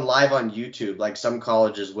even going live on YouTube like some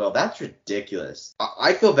colleges will. That's ridiculous.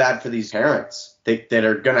 I feel bad for these parents that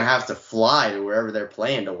are gonna have to fly to wherever they're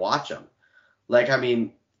playing to watch them. Like, I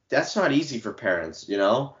mean, that's not easy for parents. They've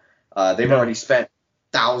already spent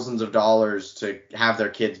thousands of dollars to have their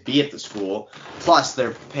kids be at the school. Plus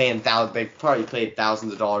they're paying they probably paid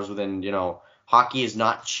thousands of dollars within, hockey is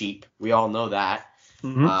not cheap. We all know that.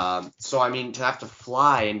 Mm-hmm. So I mean, to have to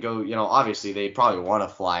fly and go, obviously they probably want to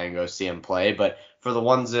fly and go see them play, but for the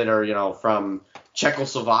ones that are, from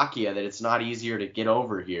Czechoslovakia, that it's not easier to get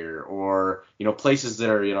over here, or, places that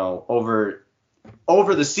are,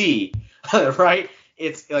 over the sea, right?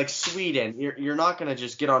 It's like Sweden. You're not going to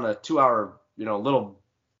just get on a 2-hour, little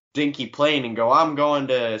dinky plane and go, I'm going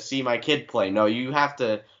to see my kid play. No, you have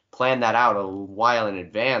to plan that out a while in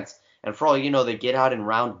advance. And for all you know, they get out in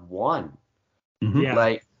round 1. Mm-hmm.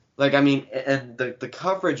 Yeah. Like I mean, and the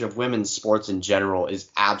coverage of women's sports in general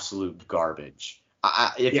is absolute garbage.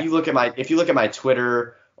 If you look at my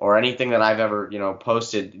Twitter or anything that I've ever,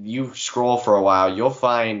 posted, you scroll for a while, you'll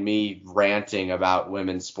find me ranting about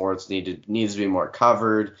women's sports needs to be more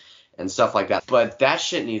covered and stuff like that. But that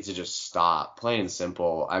shit needs to just stop, plain and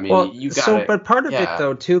simple. I mean, you got to. But part of it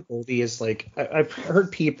though too, Goldie, is like I've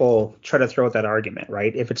heard people try to throw out that argument,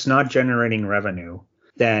 right? If it's not generating revenue,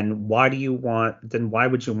 then why would you want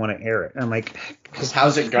to air it? And I'm like, because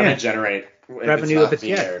how's it going to generate revenue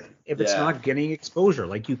if it's not getting exposure?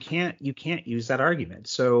 Like you can't use that argument.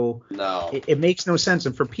 So no, it makes no sense.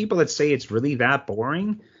 And for people that say it's really that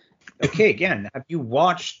boring, Okay, again, have you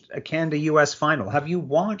watched a Canada U.S. final? Have you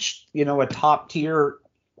watched, a top tier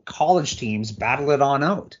college teams battle it on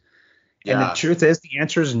out? And the truth is, the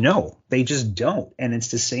answer is no. They just don't. And it's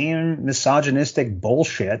the same misogynistic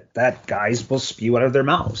bullshit that guys will spew out of their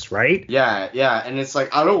mouths, right? Yeah. And it's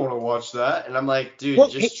like, I don't want to watch that. And I'm like, dude,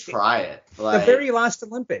 try it. The very last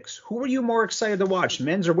Olympics, who were you more excited to watch,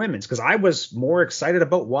 men's or women's? Because I was more excited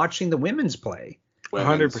about watching the women's play.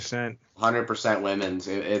 100%. 100% women's.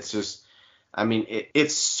 It's just, I mean,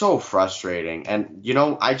 it's so frustrating. And,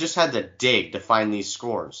 I just had to dig to find these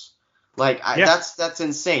scores. That's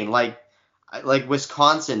insane. Like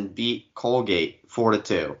Wisconsin beat Colgate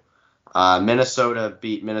 4-2. Minnesota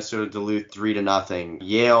beat Minnesota Duluth 3-0.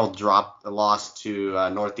 Yale lost to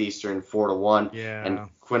Northeastern 4-1. Yeah. And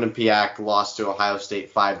Quinnipiac lost to Ohio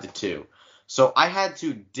State 5-2. So I had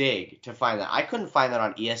to dig to find that. I couldn't find that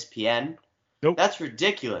on ESPN. Nope. That's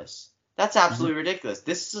ridiculous. That's absolutely ridiculous.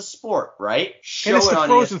 This is a sport, right? And it's the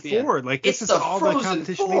Frozen Four. Like, this is all the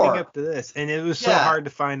competition leading up to this. And it was so hard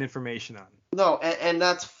to find information on. No, and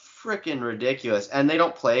that's freaking ridiculous. And they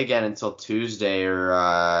don't play again until Tuesday,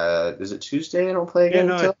 or is it Tuesday they don't play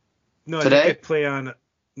again until? No, today? They play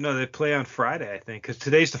on Friday, I think, because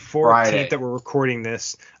today's the 14th that we're recording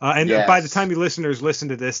this. And by the time you listeners listen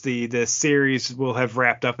to this, the series will have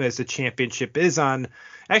wrapped up as the championship is on.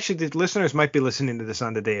 Actually, the listeners might be listening to this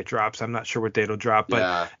on the day it drops. I'm not sure what day it'll drop,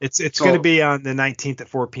 but it's going to be on the 19th at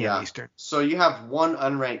 4 p.m. Eastern. So you have one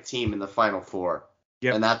unranked team in the Final Four,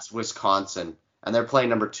 and that's Wisconsin. And they're playing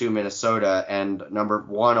number 2 Minnesota, and number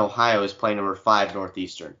 1 Ohio is playing number 5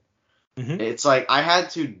 Northeastern. Mm-hmm. It's like I had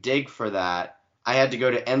to dig for that. I had to go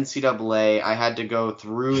to NCAA. I had to go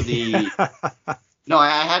through the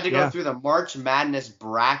I had to go through the March Madness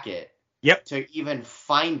bracket to even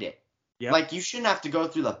find it. Yep. Like, you shouldn't have to go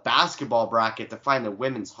through the basketball bracket to find the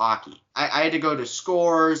women's hockey. I had to go to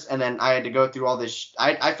scores, and then I had to go through all this.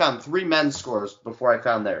 I found 3 men's scores before I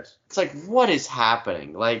found theirs. It's like, what is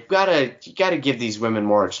happening? Like, you gotta give these women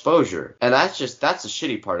more exposure. And that's the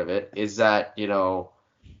shitty part of it, is that,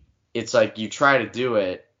 it's like you try to do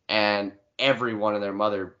it, and everyone and their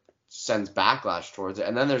mother sends backlash towards it.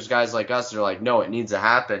 And then there's guys like us that are like, no, it needs to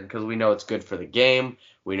happen because we know it's good for the game.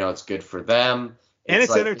 We know it's good for them. And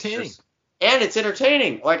it's entertaining. And it's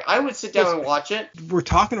entertaining. Like, I would sit down and watch it. We're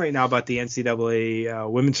talking right now about the NCAA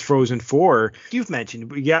Women's Frozen Four. You've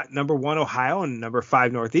mentioned we got number 1 Ohio and number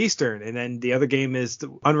 5 Northeastern. And then the other game is the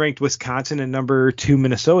unranked Wisconsin and number 2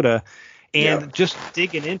 Minnesota. And just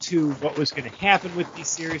digging into what was going to happen with these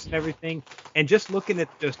series and everything, and just looking at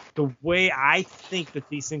the way I think that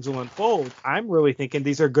these things will unfold, I'm really thinking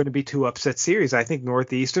these are going to be 2 upset series. I think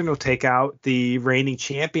Northeastern will take out the reigning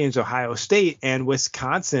champions, Ohio State, and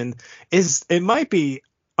Wisconsin it might be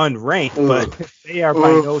unranked, but they are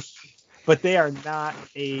but they are not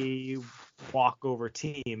a walkover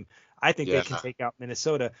team. I think they can take out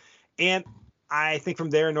Minnesota. And I think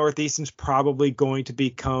from there, Northeastern's probably going to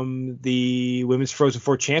become the Women's Frozen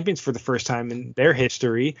Four champions for the first time in their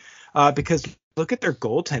history, because look at their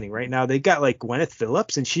goaltending right now. They've got like Gwyneth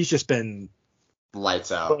Phillips, and she's just been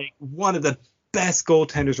lights out. Like one of the best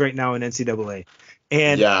goaltenders right now in NCAA.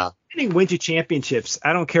 And wins you championships.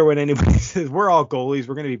 I don't care what anybody says. We're all goalies.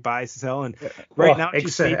 We're going to be biased as hell. And now,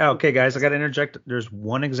 okay, guys, I got to interject. There's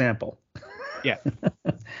one example. Yeah.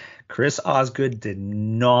 Chris Osgood did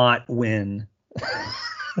not win.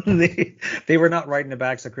 They were not right in the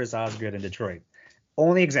backs of Chris Osgood in Detroit.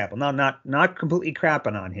 Only example. Now, not completely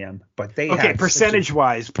crapping on him, but they had percentage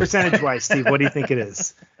wise, Steve, what do you think it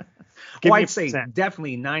is? I'd say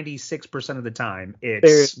definitely 96% of the time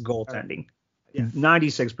it's goaltending. Yeah.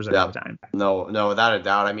 96% of the time. No, without a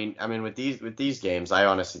doubt. I mean, with these games, I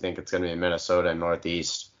honestly think it's going to be Minnesota and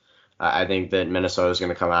Northeast. I think that Minnesota is going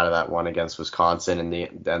to come out of that one against Wisconsin,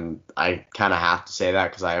 and I kind of have to say that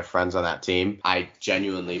because I have friends on that team. I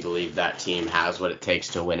genuinely believe that team has what it takes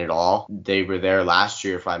to win it all. They were there last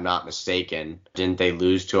year, if I'm not mistaken. Didn't they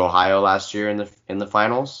lose to Ohio last year in the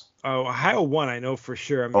finals? Oh, Ohio won, I know for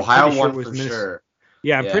sure. Ohio won for sure.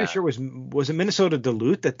 Yeah, I'm pretty sure was it Minnesota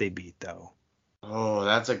Duluth that they beat though? Oh,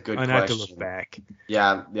 that's a good question. I have to look back.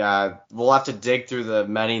 Yeah. We'll have to dig through the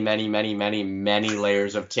many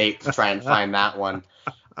layers of tape to try and find that one,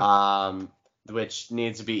 which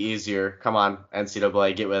needs to be easier. Come on,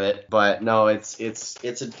 NCAA, get with it. But no, it's a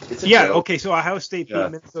joke. Okay, so Ohio State beat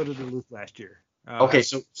Minnesota Duluth last year. Okay,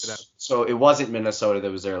 so it wasn't Minnesota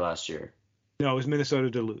that was there last year. No, it was Minnesota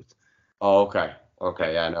Duluth. Oh, okay.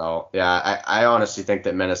 Okay, yeah, no. Yeah, I honestly think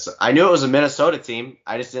that Minnesota – I knew it was a Minnesota team.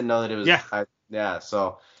 I just didn't know that it was –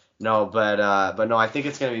 so no, but no, I think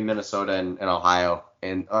it's going to be Minnesota and Ohio.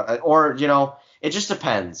 And or, it just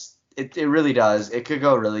depends. It really does. It could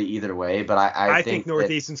go really either way, but I think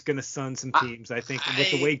Northeastern's going to sun some teams. I think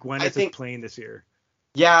with the way Gwyneth is playing this year.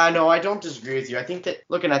 Yeah, no, I don't disagree with you. I think that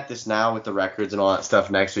looking at this now with the records and all that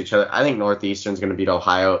stuff next to each other, I think Northeastern's going to beat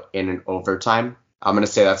Ohio in an overtime. I'm going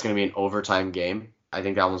to say that's going to be an overtime game. I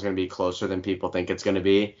think that one's going to be closer than people think it's going to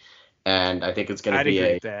be. And I think it's going to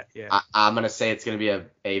be I'm going to say it's going to be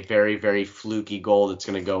a very, very fluky goal that's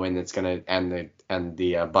going to go in that's going to end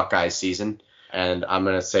the Buckeyes season. And I'm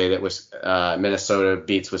going to say that Minnesota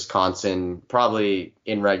beats Wisconsin probably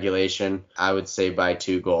in regulation. I would say by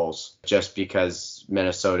 2 goals, just because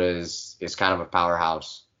Minnesota is kind of a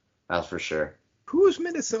powerhouse. That's for sure. Who's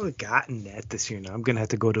Minnesota got in net this year now? I'm going to have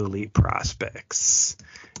to go to Elite Prospects.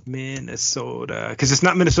 Minnesota. Because it's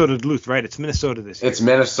not Minnesota Duluth, right? It's Minnesota this year. It's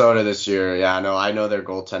Minnesota this year. Yeah, no, I know their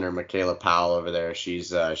goaltender, Michaela Powell over there.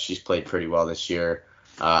 She's played pretty well this year.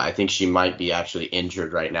 I think she might be actually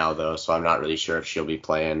injured right now, though, so I'm not really sure if she'll be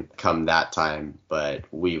playing come that time, but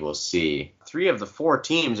we will see. 3 of the 4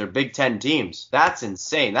 teams are Big Ten teams. That's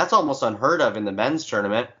insane. That's almost unheard of in the men's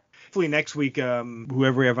tournament. Hopefully next week,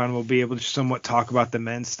 whoever we have on will be able to somewhat talk about the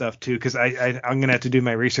men's stuff too, because I'm going to have to do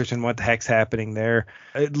my research on what the heck's happening there.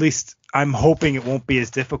 At least I'm hoping it won't be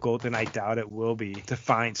as difficult, and I doubt it will be, to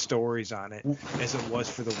find stories on it as it was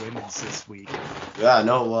for the women's this week. Yeah,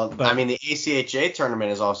 no, well, but, I mean, the ACHA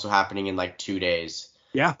tournament is also happening in like 2 days.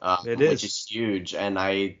 Yeah, it is. Which is huge, and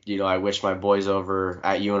I wish my boys over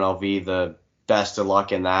at UNLV the best of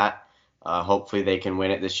luck in that. Hopefully they can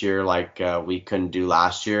win it this year like we couldn't do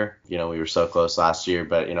last year. We were so close last year,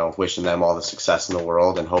 but, wishing them all the success in the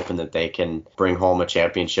world and hoping that they can bring home a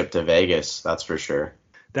championship to Vegas. That's for sure.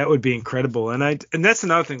 That would be incredible. And that's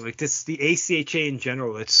another thing, like this, the ACHA in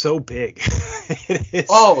general, it's so big. It is.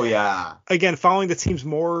 Oh, yeah. Again, following the teams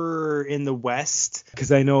more in the West,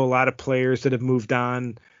 because I know a lot of players that have moved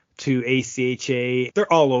on to ACHA.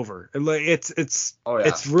 They're all over.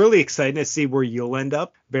 It's really exciting to see where you'll end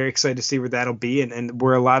up. Very excited to see where that'll be, and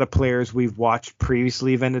where a lot of players we've watched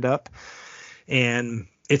previously have ended up. And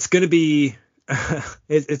it's gonna be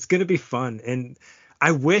it's gonna be fun. And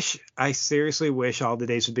I seriously wish all the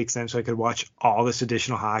days would be extended so I could watch all this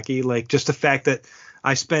additional hockey. Like, just the fact that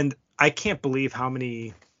I can't believe how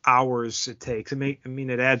many hours it takes.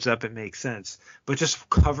 It adds up. It makes sense. But just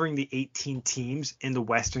covering the 18 teams in the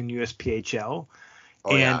Western USPHL,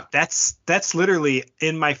 that's literally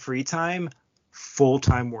in my free time,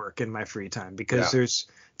 full-time work in my free time, because there's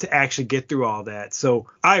to actually get through all that. So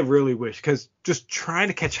I really wish, because just trying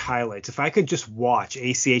to catch highlights, if I could just watch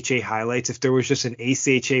ACHA highlights, if there was just an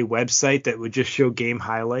ACHA website that would just show game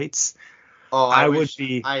highlights, I wish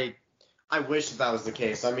that was the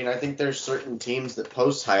case. I mean, I think there's certain teams that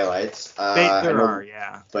post highlights. There are,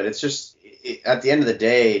 yeah. But it's just, at the end of the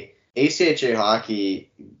day, ACHA hockey,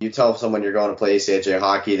 you tell someone you're going to play ACHA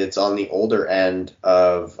hockey that's on the older end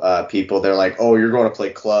of people, they're like, oh, you're going to play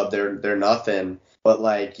club, they're nothing. But,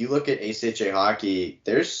 like, you look at ACHA hockey,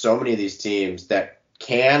 there's so many of these teams that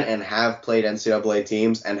can and have played NCAA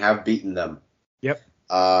teams and have beaten them. Yep.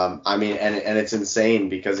 I mean, and it's insane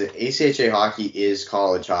because ACHA hockey is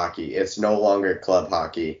college hockey. It's no longer club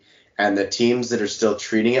hockey. And the teams that are still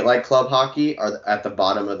treating it like club hockey are at the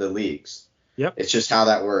bottom of the leagues. Yep. It's just how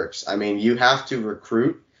that works. I mean, you have to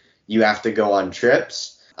recruit. You have to go on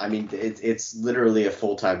trips. I mean, it's literally a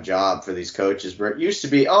full-time job for these coaches. Where it used to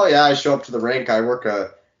be, oh, yeah, I show up to the rink. I work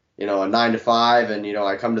a 9 to 5, and,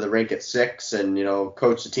 I come to the rink at 6 and,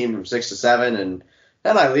 coach the team from 6 to 7, and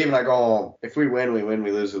then I leave and I go home. If we win, we win.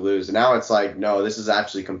 We lose, we lose. And now it's like, no, this is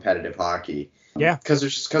actually competitive hockey. Yeah. Because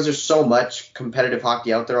there's so much competitive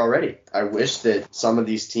hockey out there already. I wish that some of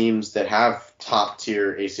these teams that have top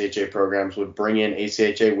tier ACHA programs would bring in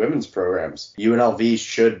ACHA women's programs. UNLV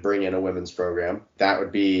should bring in a women's program. That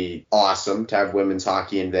would be awesome to have women's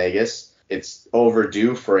hockey in Vegas. It's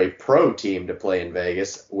overdue for a pro team to play in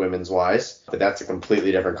Vegas, women's wise, but that's a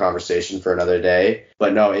completely different conversation for another day.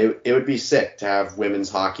 But no, it would be sick to have women's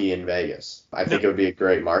hockally in Vegas. I think it would be a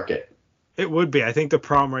great market. It would be. I think the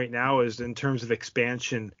problem right now is, in terms of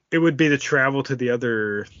expansion, it would be to travel to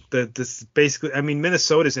basically, I mean,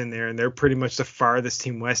 Minnesota's in there and they're pretty much the farthest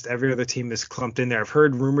team west. Every other team is clumped in there. I've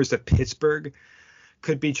heard rumors that Pittsburgh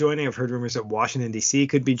could be joining. I've heard rumors that Washington, D.C.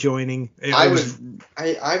 could be joining. I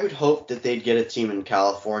would hope that they'd get a team in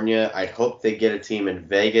California. I'd hope they'd get a team in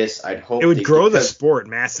Vegas. I'd hope it would grow the sport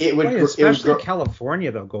massively. Especially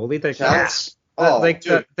California, though, Goldie.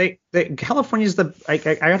 California's the like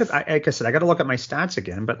I said, I got to look at my stats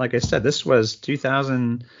again. But like I said, this was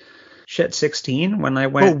 2016 when I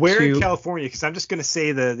went. But where in California? Because I'm just going to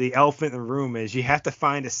say the elephant in the room is you have to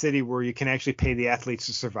find a city where you can actually pay the athletes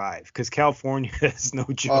to survive. Because California is no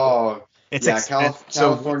joke. Oh, It's Yeah, expensive.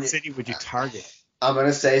 So what city would you target? I'm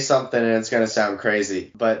gonna say something and it's gonna sound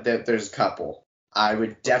crazy, but there's a couple. I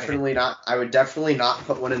would definitely not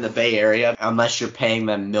put one in the Bay Area unless you're paying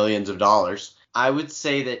them millions of dollars. I would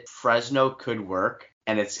say that Fresno could work,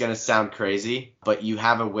 and it's going to sound crazy, but you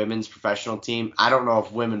have a women's professional team. I don't know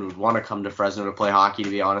if women would want to come to Fresno to play hockey, to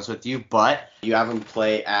be honest with you, but you have them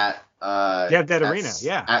play at they have that arena,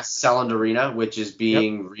 yeah. At Selland Arena, which is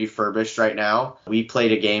being refurbished right now. We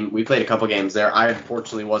played a couple games there. I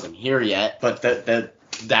unfortunately wasn't here yet, but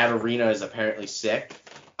that arena is apparently sick.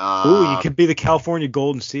 You could be the California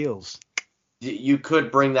Golden Seals. You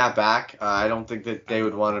could bring that back. I don't think that they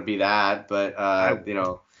would want to be that, but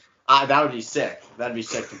that would be sick. That'd be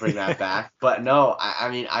sick to bring that back. But no,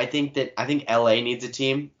 I think LA needs a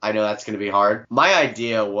team. I know that's going to be hard. My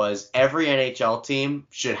idea was every NHL team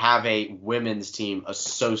should have a women's team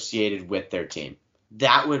associated with their team.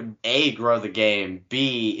 That would A, grow the game.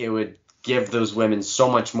 B, it would give those women so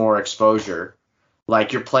much more exposure.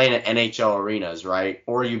 Like you're playing at NHL arenas, right?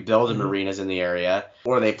 Or you build them arenas in the area,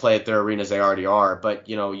 or they play at their arenas they already are. But,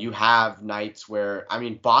 you have nights where,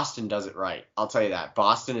 Boston does it right. I'll tell you that.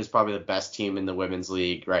 Boston is probably the best team in the women's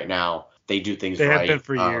league right now. They do things right. They have been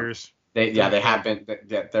for years. They have been.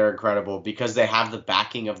 They're incredible because they have the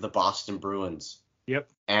backing of the Boston Bruins. Yep.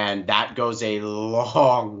 And that goes a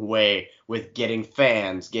long way with getting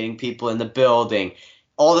fans, getting people in the building.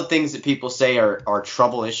 All the things that people say are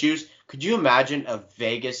trouble issues. Could you imagine a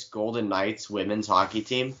Vegas Golden Knights women's hockey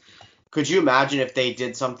team? Could you imagine if they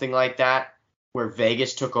did something like that, where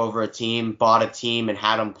Vegas took over a team, bought a team, and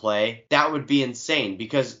had them play? That would be insane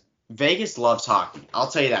because Vegas loves hockey. I'll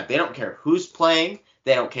tell you that. They don't care who's playing.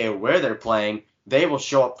 They don't care where they're playing. They will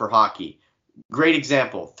show up for hockey. Great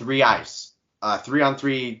example, 3 Ice,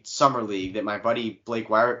 3-on-3 summer league that my buddy Blake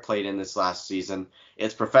Wyatt played in this last season.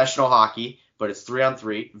 It's professional hockey, but it's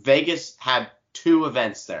 3-on-3. Vegas had 2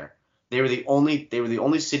 events there. They were the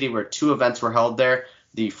only city where 2 events were held there,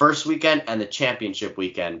 the first weekend and the championship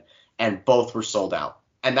weekend, and both were sold out.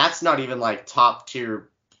 And that's not even like top tier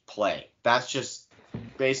play. That's just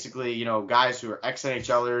basically, guys who are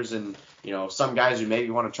ex-NHLers and, some guys who maybe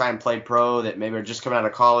want to try and play pro that maybe are just coming out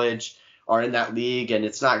of college are in that league. And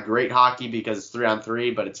it's not great hockey because it's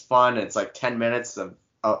 3-on-3, but it's fun. And it's like 10 minutes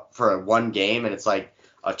for one game, and it's like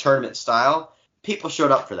a tournament style. People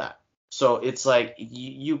showed up for that. So it's like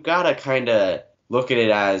you got to kind of look at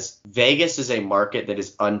it as Vegas is a market that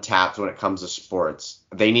is untapped when it comes to sports.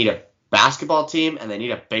 They need a basketball team and they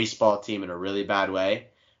need a baseball team in a really bad way.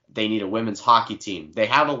 They need a women's hockey team. They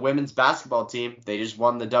have a women's basketball team. They just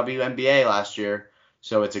won the WNBA last year.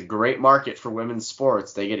 So it's a great market for women's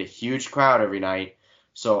sports. They get a huge crowd every night.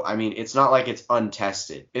 So, it's not like it's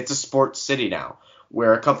untested. It's a sports city now,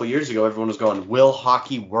 where a couple years ago everyone was going, will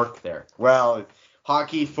hockey work there? Well,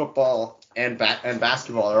 hockey, football, and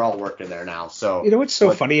basketball are all working there now. So what's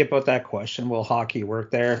so funny about that question? Will hockey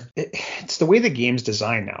work there? It's the way the game's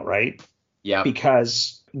designed now, right? Yeah.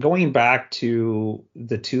 Because going back to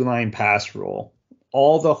the 2-line pass rule,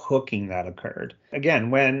 all the hooking that occurred.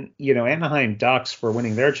 Again, when Anaheim Ducks were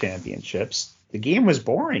winning their championships, the game was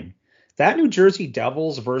boring. That New Jersey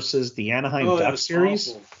Devils versus the Anaheim Ducks series.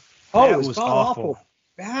 Awful. Oh, it was awful.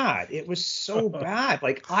 Bad. It was so bad.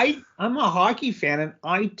 Like I'm a hockey fan and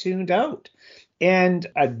I tuned out. And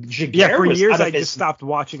Jaguar for was years I just stopped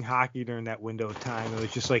watching hockey during that window of time. It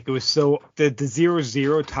was just like it was so the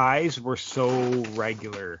 0-0 ties were so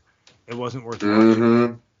regular. It wasn't worth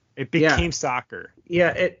watching. It became soccer. Yeah,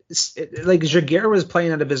 it like Jaguar was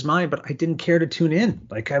playing out of his mind, but I didn't care to tune in.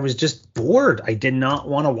 Like I was just bored. I did not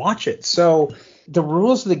want to watch it. So the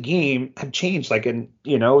rules of the game have changed. Like,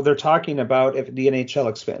 they're talking about if the NHL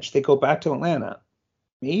expansion, they go back to Atlanta.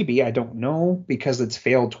 Maybe, I don't know, because it's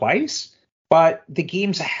failed twice. But the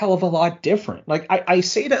game's a hell of a lot different. Like I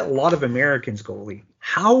say to a lot of Americans, goalie,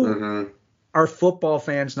 how are football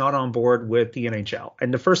fans not on board with the NHL?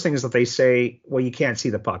 And the first thing is that they say, well, you can't see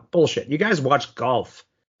the puck. Bullshit. You guys watch golf.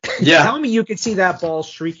 Yeah. Tell me you can see that ball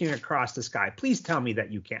streaking across the sky. Please tell me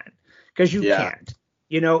that you can, because you can't.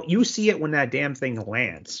 You see it when that damn thing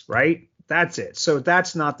lands, right? That's it. So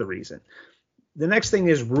that's not the reason. The next thing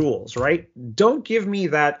is rules, right? Don't give me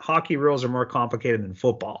that hockey rules are more complicated than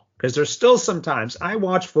football, because there's still sometimes I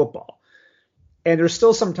watch football and there's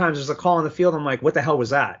still sometimes there's a call on the field. I'm like, what the hell was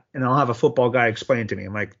that? And I'll have a football guy explain to me.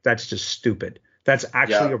 I'm like, that's just stupid. That's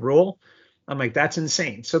actually a rule. I'm like, that's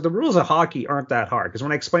insane. So the rules of hockey aren't that hard, because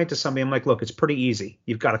when I explain it to somebody, I'm like, look, it's pretty easy.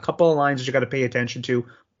 You've got a couple of lines that you got to pay attention to.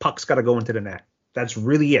 Puck's got to go into the net. That's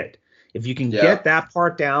really it. If you can get that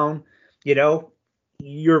part down,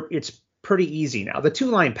 it's pretty easy now. The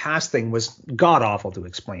 2-line pass thing was god awful to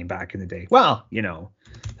explain back in the day. Well,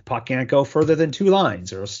 the puck can't go further than 2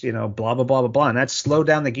 lines, or blah blah blah blah blah, and that slowed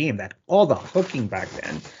down the game. That all the hooking back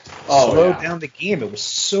then slowed down the game. It was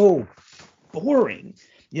so boring.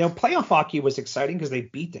 Playoff hockey was exciting because they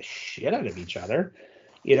beat the shit out of each other,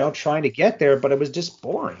 trying to get there, but it was just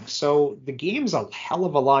boring. So the game's a hell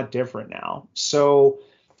of a lot different now. So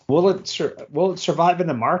will it survive in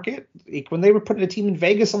the market? When they were putting a team in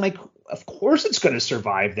Vegas, I'm like, of course it's going to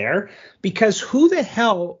survive there, because who the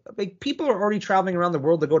hell, people are already traveling around the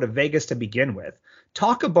world to go to Vegas to begin with.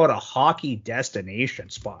 Talk about a hockey destination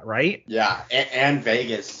spot, right? Yeah, and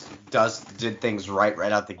Vegas did things right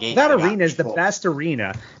out the gate. That arena is the best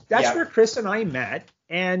arena. That's where Chris and I met,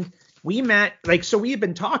 and we met, so we had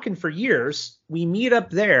been talking for years. We meet up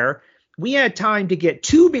there. We had time to get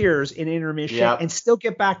 2 beers in intermission and still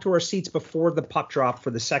get back to our seats before the puck drop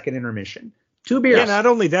for the second intermission. 2 beers. Yeah, not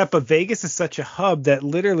only that, but Vegas is such a hub that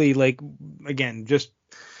literally, again, just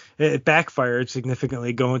it backfired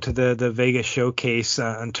significantly going to the Vegas showcase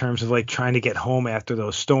in terms of trying to get home after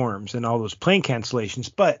those storms and all those plane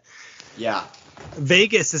cancellations. But yeah,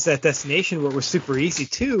 Vegas is that destination where it was super easy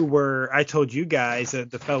too, where I told you guys,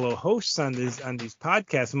 the fellow hosts on these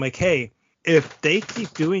podcasts, I'm like, hey, if they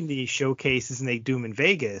keep doing these showcases and they do them in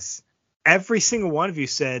Vegas, every single one of you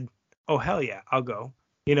said, oh, hell yeah, I'll go.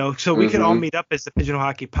 So we could all meet up as the Pigeonhole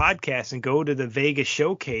Hockey Podcast and go to the Vegas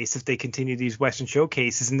showcase if they continue these Western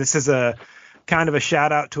showcases. And this is a kind of a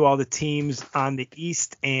shout out to all the teams on the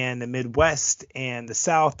East and the Midwest and the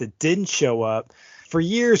South that didn't show up. For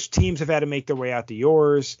years, teams have had to make their way out to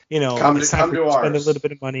yours. Come to spend ours. A little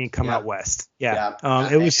bit of money and come out west. Yeah.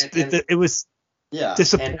 It was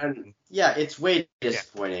disappointing. And it's way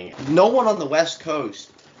disappointing. Yeah. No one on the West Coast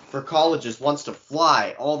for colleges wants to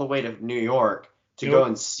fly all the way to New York to go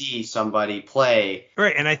and see somebody play.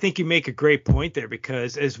 Right, and I think you make a great point there,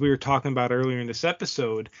 because as we were talking about earlier in this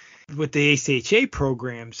episode with the ACHA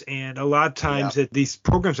programs, and a lot of times that these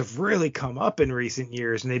programs have really come up in recent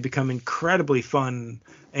years and they become incredibly fun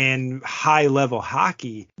and high level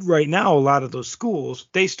hockey. Right now, a lot of those schools,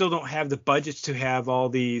 they still don't have the budgets to have all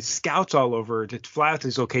these scouts all over to fly out to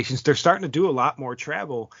these locations. They're starting to do a lot more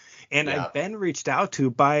travel. And I've been reached out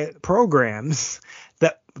to by programs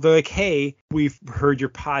that they're like, hey, we've heard your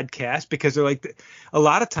podcast, because they're like, a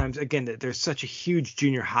lot of times, again, there's such a huge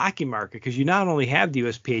junior hockey market, because you not only have the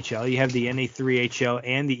USPHL, you have the NA3HL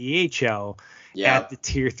and the EHL at the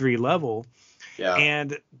tier 3 level. Yeah.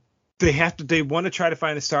 And they want to try to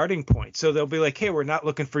find a starting point. So they'll be like, hey, we're not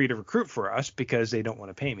looking for you to recruit for us, because they don't want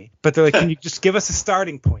to pay me. But they're like, can you just give us a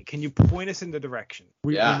starting point? Can you point us in the direction?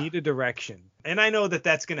 We need a direction. And I know that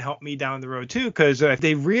that's going to help me down the road too, because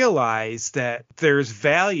they realize that there's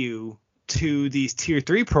value to these tier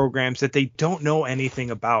 3 programs that they don't know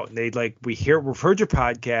anything about. And we've heard your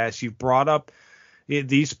podcast. You've brought up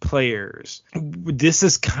these players. This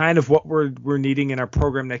is kind of what we're needing in our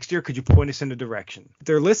program next year. Could you point us in a direction?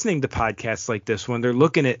 They're listening to podcasts like this one. They're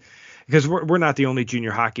looking at, because we're not the only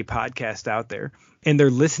junior hockey podcast out there, and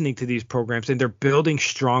they're listening to these programs and they're building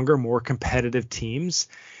stronger, more competitive teams.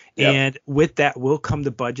 Yep. And with that will come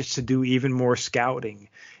the budgets to do even more scouting.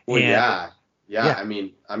 Well, yeah. I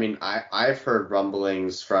mean, I've heard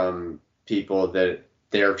rumblings from people that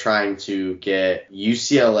they're trying to get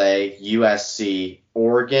UCLA, USC,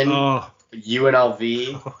 Oregon,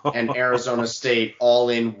 UNLV, and Arizona State all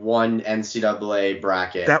in one NCAA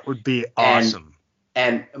bracket. That would be awesome.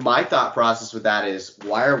 And my thought process with that is,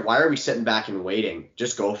 why are we sitting back and waiting?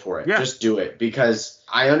 Just go for it. Yeah. Just do it. Because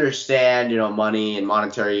I understand, money and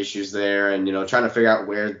monetary issues there, and trying to figure out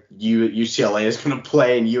where UCLA is going to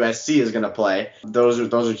play and USC is going to play. Those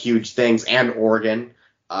are huge things, and Oregon.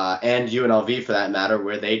 And UNLV for that matter,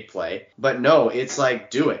 where they'd play. But no, it's like,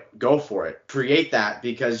 do it. Go for it. Create that,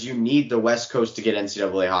 because you need the West Coast to get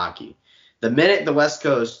NCAA hockey. The minute the West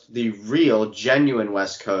Coast, the real, genuine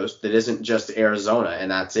West Coast, that isn't just Arizona and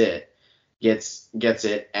that's it, gets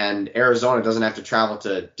it, and Arizona doesn't have to travel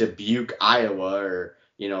to Dubuque, Iowa, or,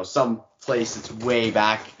 some place that's way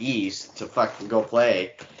back east to fucking go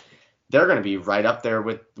play, they're going to be right up there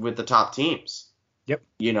with the top teams. Yep.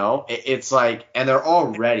 It's like, and they're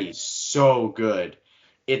already so good.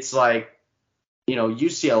 It's like,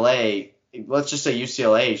 UCLA, let's just say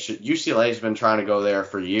UCLA's been trying to go there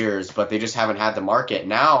for years, but they just haven't had the market.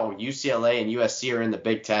 Now UCLA and USC are in the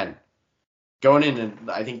Big Ten. Going in,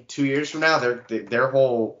 I think 2 years from now, their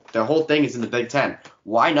whole thing is in the Big Ten.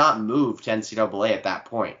 Why not move to NCAA at that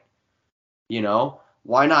point?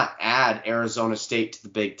 Why not add Arizona State to the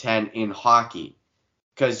Big Ten in hockey?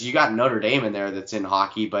 Because you got Notre Dame in there that's in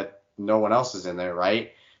hockey, but no one else is in there,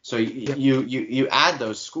 right? So you add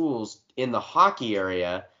those schools in the hockey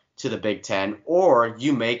area, to the Big Ten, or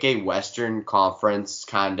you make a Western Conference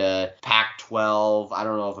kind of Pac-12. I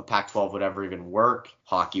don't know if a Pac-12 would ever even work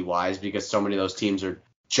hockey-wise because so many of those teams are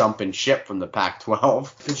jumping ship from the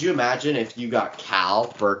Pac-12. Could you imagine if you got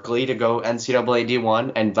Cal, Berkeley to go NCAA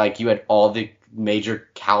D1 and like you had all the major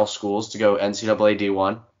Cal schools to go NCAA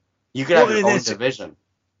D1? You could have your own division.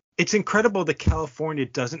 It's incredible that California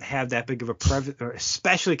doesn't have that big of a presence, or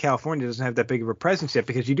especially California doesn't have that big of a presence yet,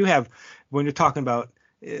 because you do have, when you're talking about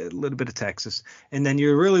a little bit of Texas, and then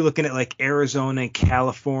you're really looking at like Arizona and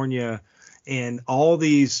California and all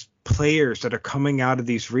these players that are coming out of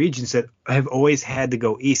these regions that have always had to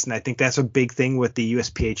go east. And I think that's a big thing with the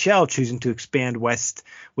USPHL choosing to expand west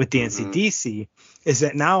with the NCDC, is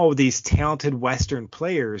that now these talented Western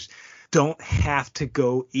players don't have to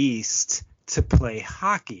go east to play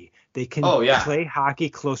hockey. They can play hockey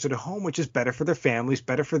closer to home, which is better for their families,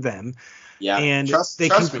 better for them. Yeah, and trust me,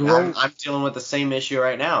 I'm dealing with the same issue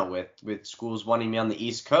right now with schools wanting me on the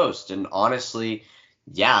East Coast. And honestly,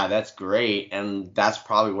 yeah, that's great. And that's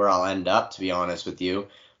probably where I'll end up, to be honest with you.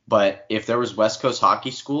 But if there was West Coast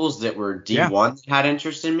hockey schools that were D1 that had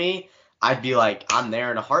interest in me, I'd be like, I'm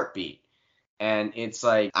there in a heartbeat. And it's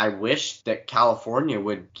like, I wish that California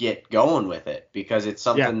would get going with it, because it's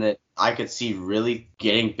something that I could see really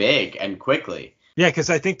getting big and quickly. Yeah,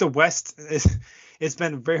 because I think the West it's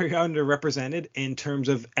been very underrepresented in terms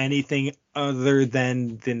of anything other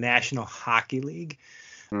than the National Hockey League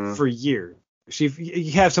for years. So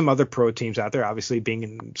you have some other pro teams out there, obviously being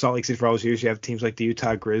in Salt Lake City for all those years. You have teams like the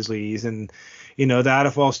Utah Grizzlies and, the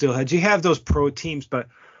Idaho Falls Steelheads. You have those pro teams, but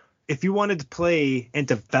if you wanted to play and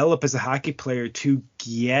develop as a hockey player to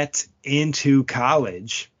get into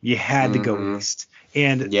college, you had to go east.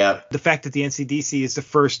 And the fact that the NCDC is the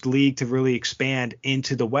first league to really expand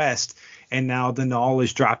into the West, and now the NOL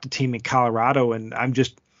has dropped a team in Colorado, and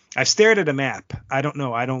I've stared at a map. I don't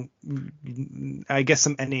know. I guess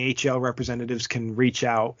some NAHL representatives can reach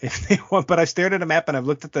out if they want, but I've stared at a map and I've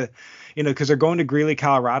looked at because they're going to Greeley,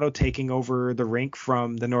 Colorado, taking over the rink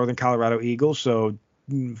from the Northern Colorado Eagles. So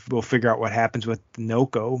we'll figure out what happens with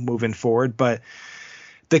NOCO moving forward. But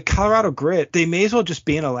the Colorado Grit, they may as well just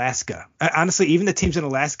be in Alaska. Honestly, even the teams in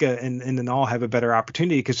Alaska and the NOL have a better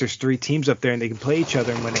opportunity because there's 3 teams up there and they can play each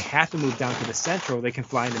other. And when they have to move down to the Central, they can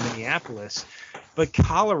fly into Minneapolis. But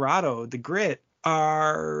Colorado, the Grit,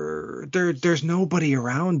 there's nobody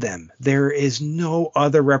around them. There is no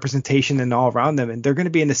other representation than all around them, and they're going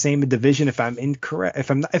to be in the same division. If I'm incorrect, if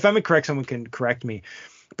I'm incorrect, someone can correct me.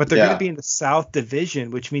 But they're going to be in the South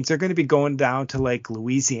Division, which means they're going to be going down to like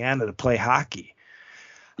Louisiana to play hockey.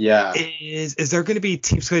 Yeah. Is there going to be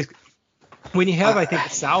teams? When you have, I think, the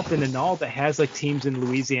South and the NOL that has like teams in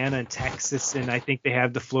Louisiana and Texas, and I think they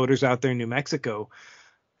have the floaters out there in New Mexico.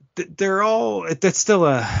 They're all that's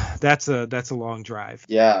a long drive.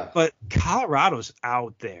 Yeah. But Colorado's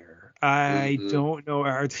out there. I don't know.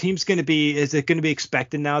 Are teams going to be? Is it going to be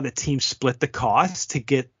expected now that teams split the cost to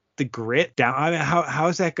get the Grit down? I mean, how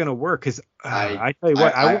is that going to work? Because I tell you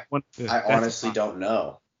what, I honestly don't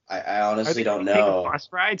know. I honestly don't know. Taking bus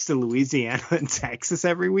rides to Louisiana and Texas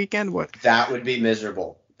every weekend? What? That would be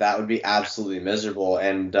miserable. That would be absolutely miserable.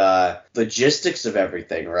 And logistics of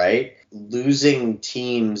everything, right? Losing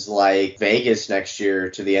teams like Vegas next year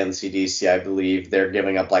to the NCDC, I believe they're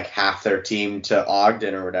giving up like half their team to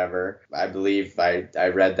Ogden or whatever. I believe I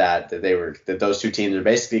read that those 2 teams are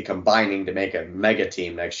basically combining to make a mega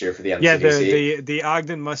team next year for the NCDC. Yeah, the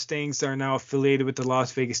Ogden Mustangs are now affiliated with the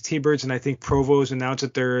Las Vegas T-Birds, and I think Provo's announced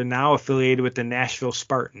that they're now affiliated with the Nashville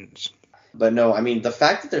Spartans. But no, I mean, the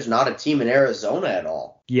fact that there's not a team in Arizona at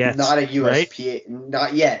all. Yes. Not a USPA. Right?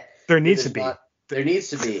 Not yet. There needs to be. There needs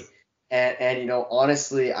to be. And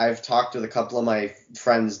honestly, I've talked with a couple of my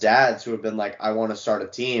friends' dads who have been like, I want to start a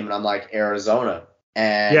team. And I'm like, Arizona.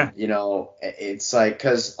 And, it's like,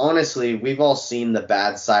 because honestly, we've all seen the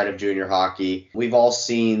bad side of junior hockey. We've all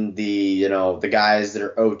seen the guys that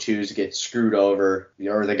are O2s get screwed over,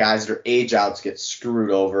 or the guys that are age outs get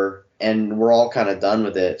screwed over. And we're all kind of done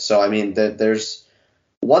with it. So, I mean, there's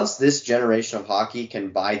once this generation of hockey can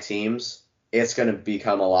buy teams, it's going to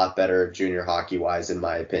become a lot better junior hockey wise, in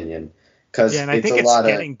my opinion. And I think it's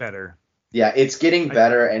getting better. Yeah, it's getting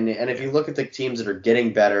better. And if you look at the teams that are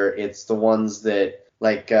getting better, it's the ones that,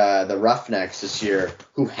 like the Roughnecks this year,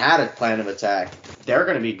 who had a plan of attack. They're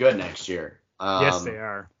going to be good next year. Yes, they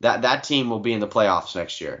are. That team will be in the playoffs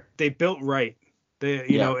next year. They built right.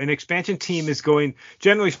 An expansion team is going.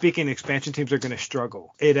 Generally speaking, expansion teams are going to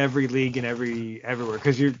struggle at every league and everywhere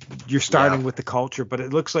because you're starting with the culture. But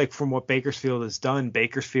it looks like from what Bakersfield has done,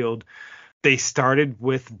 they started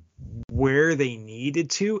with where they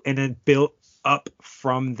needed to and then built up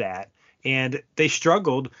from that. and they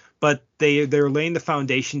struggled, but they're laying the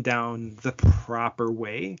foundation down the proper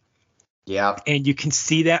way. Yeah. And you can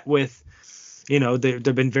see that with, they've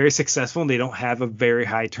been very successful, and they don't have a very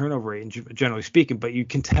high turnover rate, generally speaking. But you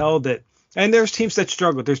can tell that, and there's teams that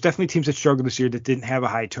struggled. There's definitely teams that struggled this year that didn't have a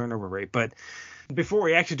high turnover rate. But before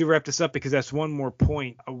we actually do wrap this up, because that's one more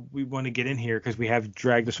point we want to get in here, because we have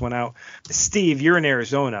dragged this one out. Steve, you're in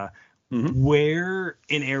Arizona. Mm-hmm. Where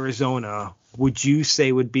in Arizona would you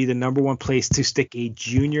say would be the number one place to stick a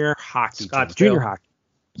junior hockey team? Junior hockey.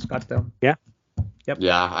 Scottsdale. Yeah. Yep.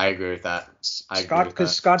 Yeah, I agree with that.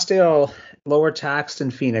 Because Scottsdale lower tax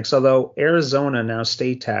than Phoenix, although Arizona now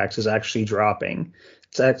state tax is actually dropping.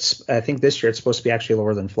 I think this year it's supposed to be actually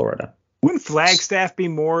lower than Florida. Wouldn't Flagstaff be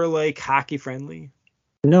more like hockey friendly?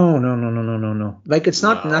 No. Like, it's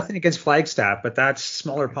nothing against Flagstaff, but that's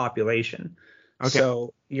smaller population. Okay.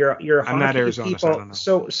 So you're I'm not Arizona, people, so I don't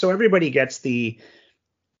know. So everybody gets the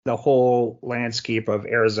whole landscape of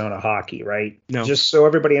Arizona hockey, right? No. Just so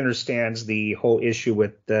everybody understands the whole issue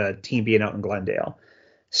with the team being out in Glendale.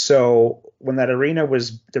 So when the arena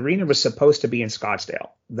was supposed to be in Scottsdale.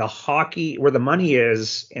 The hockey, where the money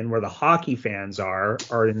is and where the hockey fans are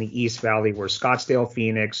in the East Valley, where Scottsdale,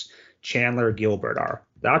 Phoenix, Chandler, Gilbert are.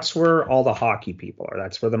 That's where all the hockey people are.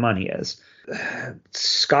 That's where the money is.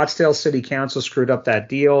 Scottsdale City Council screwed up that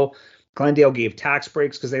deal. Glendale gave tax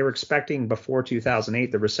breaks because they were expecting before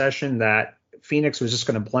 2008, the recession, that Phoenix was just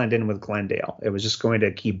going to blend in with Glendale. It was just going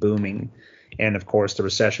to keep booming. And of course, the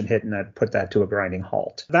recession hit and that put that to a grinding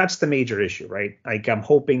halt. That's the major issue, right? Like, I'm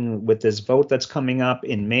hoping with this vote that's coming up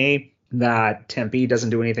in May that Tempe doesn't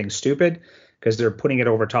do anything stupid, because they're putting it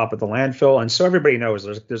over top of the landfill. And so everybody knows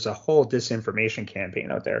there's a whole disinformation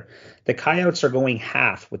campaign out there. The Coyotes are going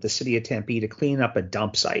half with the city of Tempe to clean up a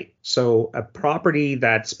dump site. So a property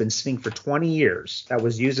that's been sitting for 20 years that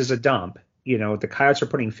was used as a dump, the Coyotes are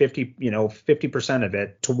putting 50% of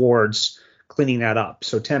it towards cleaning that up.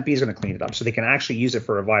 So Tempe is going to clean it up so they can actually use it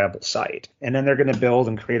for a viable site. And then they're going to build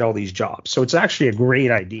and create all these jobs. So it's actually a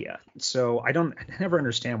great idea. So I never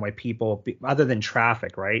understand why people, other than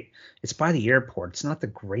traffic, right? It's by the airport. It's not the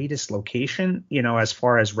greatest location, as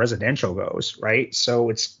far as residential goes, right? So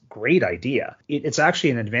it's a great idea. It's actually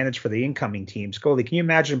an advantage for the incoming teams. Goldie, can you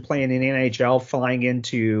imagine playing in NHL, flying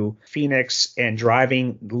into Phoenix and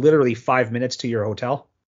driving literally 5 minutes to your hotel?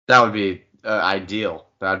 That would be ideal.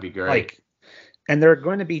 That would be great. And there are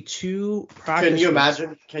going to be two practice.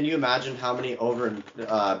 Can you imagine how many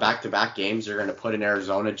back-to-back games they're going to put in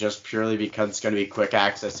Arizona just purely because it's going to be quick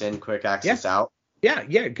access in, quick access out? Yeah,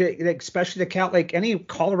 especially any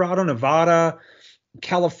Colorado, Nevada,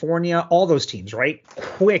 California, all those teams, right?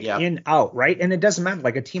 Quick in, out, right? And it doesn't matter,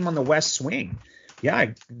 like a team on the West swing. Yeah,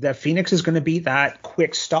 the Phoenix is going to be that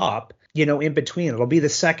quick stop, in between. It'll be the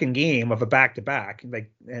second game of a back-to-back,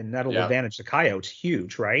 and that'll advantage the Coyotes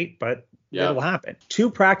huge, right? But it'll happen. Two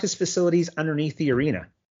practice facilities underneath the arena.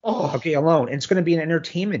 Alone. And it's going to be an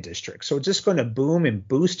entertainment district. So it's just going to boom and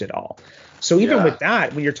boost it all. So even with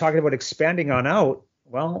that, when you're talking about expanding on out,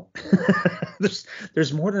 well,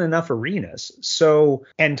 there's more than enough arenas. So,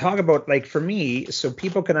 and talk about, for me, so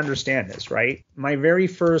people can understand this, right? My very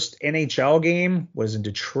first NHL game was in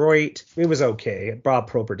Detroit. It was okay. Bob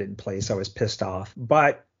Proper didn't play, so I was pissed off.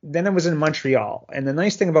 But then I was in Montreal. And the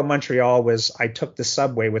nice thing about Montreal was I took the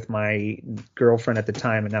subway with my girlfriend at the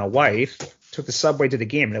time and now wife, took the subway to the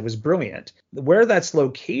game, and it was brilliant. Where that's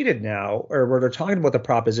located now, or where they're talking about the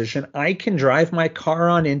proposition, I can drive my car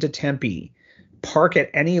on into Tempe, park at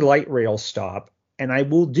any light rail stop, and I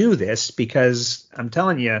will do this because I'm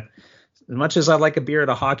telling you, as much as I like a beer at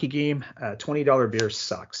a hockey game, a $20 beer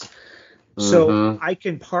sucks. So I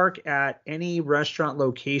can park at any restaurant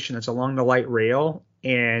location that's along the light rail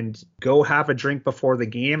and go have a drink before the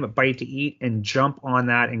game, a bite to eat, and jump on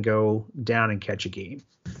that and go down and catch a game.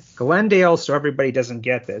 Glendale, so everybody doesn't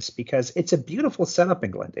get this, because it's a beautiful setup in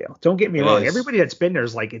Glendale. Don't get me wrong. Everybody that's been there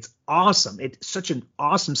is like, it's awesome. It's such an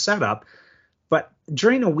awesome setup. But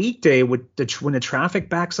during a weekday, when the traffic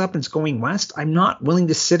backs up and it's going west, I'm not willing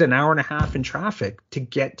to sit an hour and a half in traffic to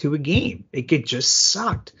get to a game. It just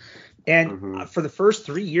sucked. And for the first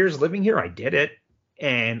 3 years living here, I did it.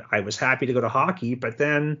 And I was happy to go to hockey, but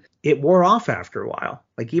then it wore off after a while.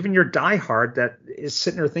 Like, even your diehard that is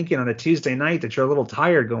sitting there thinking on a Tuesday night that you're a little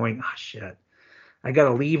tired going, shit, I got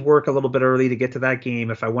to leave work a little bit early to get to that game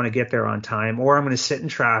if I want to get there on time, or I'm going to sit in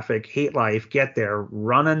traffic, hate life, get there,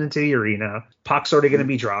 run into the arena, puck's already going to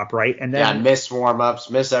be dropped, right? And then miss warm-ups,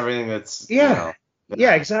 miss everything that's yeah,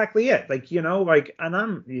 exactly it.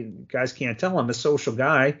 And you guys can't tell, I'm a social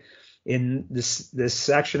guy. In this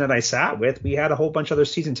section that I sat with, we had a whole bunch of other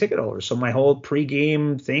season ticket holders. So my whole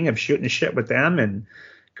pregame thing of shooting the shit with them and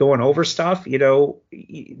going over stuff,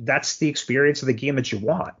 that's the experience of the game that you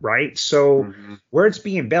want, right? So where it's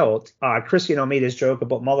being built, Chris, made his joke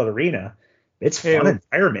about Mullet Arena. It's fun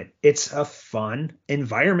environment. It's a fun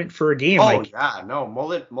environment for a game. Oh yeah, no,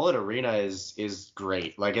 Mullet Arena is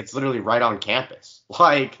great. Like it's literally right on campus.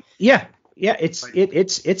 Like yeah, it's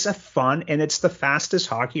a fun, and it's the fastest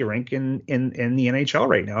hockey rink in the NHL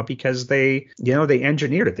right now because they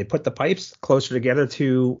engineered it. They put the pipes closer together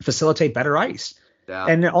to facilitate better ice. Yeah.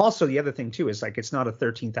 And also the other thing too is like it's not a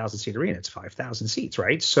 13,000 seat arena, it's 5,000 seats,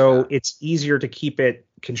 right? So it's easier to keep it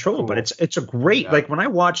controlled. Cool. But it's a great like when I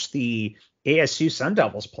watched the ASU Sun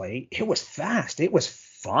Devils play, it was fast, it was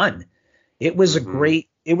fun, it was a great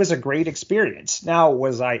experience. Now,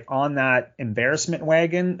 was I on that embarrassment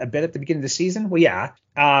wagon a bit at the beginning of the season? Well, yeah.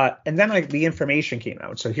 And then the information came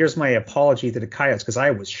out. So here's my apology to the Coyotes because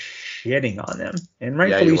I was shitting on them, and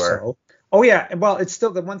rightfully so. Oh yeah, well, it's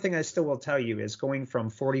still the one thing I still will tell you is going from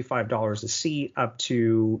 $45 a seat up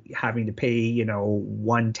to having to pay,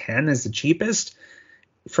 $110 as the cheapest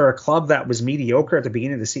for a club that was mediocre at the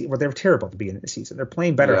beginning of the season. Well, they were terrible at the beginning of the season. They're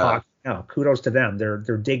playing better hockey now. Kudos to them. They're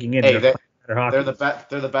digging in. Hey, they're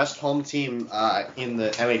the best home team in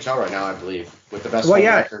the NHL right now, I believe, with the best home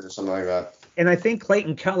record or something like that. And I think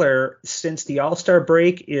Clayton Keller, since the All-Star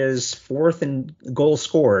break, is fourth in goals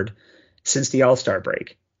scored since the All-Star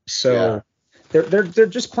break. So they're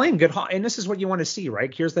just playing good hockey, and this is what you want to see,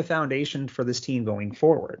 right? Here's the foundation for this team going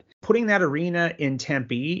forward. Putting that arena in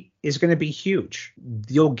Tempe is going to be huge.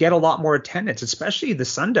 You'll get a lot more attendance, especially the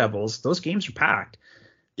Sun Devils. Those games are packed.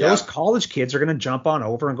 Yeah. Those college kids are going to jump on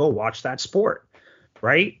over and go watch that sport,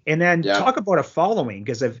 right? And then talk about a following,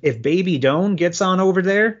 because if Baby Doan gets on over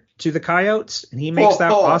there to the Coyotes and he makes that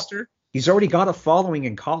roster, he's already got a following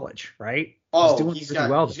in college, right? He's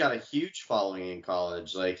got a huge following in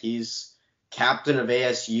college. Like he's captain of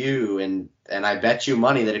ASU, and I bet you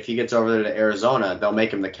money that if he gets over there to Arizona, they'll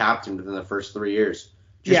make him the captain within the first 3 years,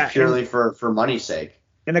 just purely for money's sake.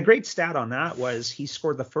 And a great stat on that was he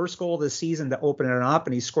scored the first goal of the season to open it up,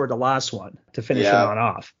 and he scored the last one to finish it on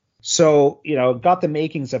off. So, got the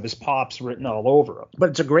makings of his pops written all over him.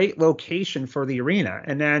 But it's a great location for the arena.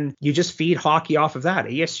 And then you just feed hockey off of that.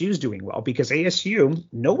 ASU's doing well because ASU,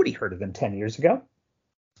 nobody heard of them 10 years ago.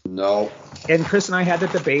 No. And Chris and I had the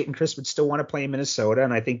debate, and Chris would still want to play in Minnesota.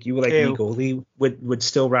 And I think you, like me, Goldie, would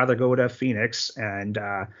still rather go to Phoenix. And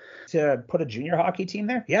to put a junior hockey team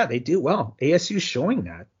there, yeah, they do well. ASU's showing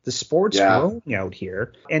that. The sport's growing out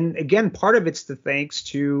here. And again, part of it's the thanks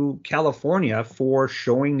to California for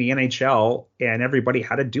showing the NHL and everybody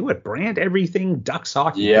how to do it. Brand everything Ducks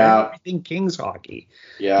hockey. Brand everything Kings hockey.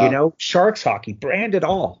 Yeah. Sharks hockey. Brand it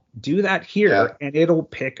all. Do that here, and it'll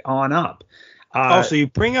pick on up. Also, you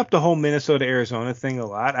bring up the whole Minnesota-Arizona thing a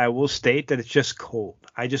lot. I will state that it's just cold.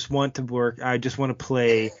 I just want to work. I just want to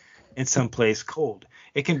play in some place cold.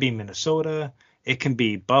 It can be Minnesota. It can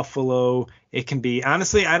be Buffalo. It can be,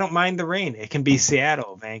 honestly, I don't mind the rain. It can be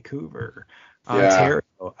Seattle, Vancouver, Ontario.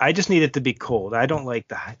 I just need it to be cold. I don't like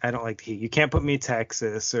the heat. You can't put me in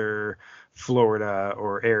Texas or Florida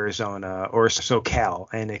or Arizona or SoCal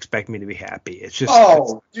and expect me to be happy. It's just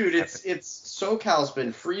it's SoCal's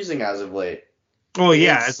been freezing as of late. Oh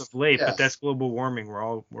yeah, as of late, but that's global warming. We're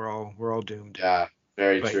all doomed. Yeah,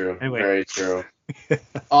 very true. Anyway. Very true.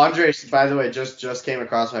 Andre, by the way, just came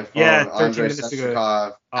across my phone. Yeah, Andre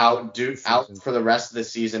Sestakov out for the rest of the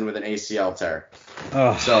season with an ACL tear.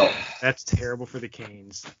 Oh, so that's terrible for the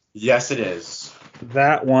Canes. Yes, it is.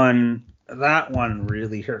 That one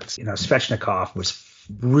really hurts. Svechnikov was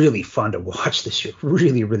really fun to watch this year.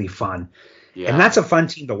 Really, really fun. Yeah. And that's a fun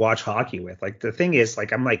team to watch hockey with. Like the thing is,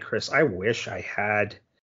 like I'm like Chris, I wish I had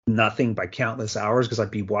nothing but countless hours because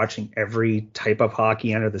I'd be watching every type of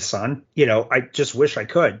hockey under the sun. I just wish I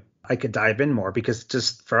could dive in more because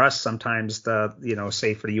just for us sometimes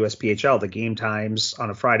say for the USPHL, the game times on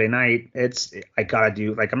a Friday night, I gotta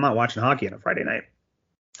do I'm not watching hockey on a Friday night.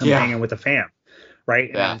 I'm hanging with the fam. Right.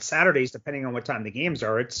 And on Saturdays, depending on what time the games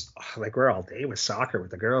are, it's like we're all day with soccer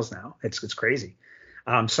with the girls now. It's crazy.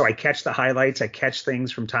 So I catch the highlights. I catch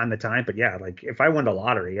things from time to time. But if I win the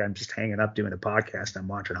lottery, I'm just hanging up doing a podcast. I'm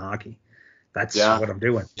watching hockey. That's what I'm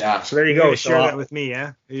doing. Yeah. So there you go. Share that with me.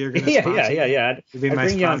 Yeah. You're gonna yeah. You'll be my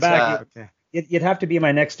bring you on sponsor. back. Okay. You'd have to be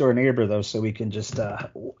my next door neighbor though, so we can just. I'm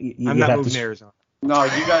not moving to Arizona. No,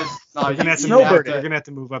 you guys. No, you're gonna have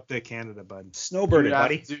to move up to Canada, bud. Snowbird,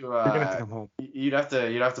 buddy. You're gonna have to come home. You'd have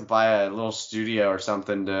to buy a little studio or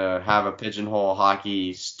something to have a Pigeonhole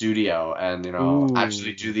hockey studio, and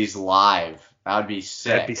actually do these live. That would be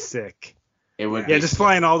sick. That'd be sick. It would be. Yeah, just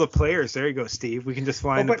flying all the players. There you go, Steve. We can just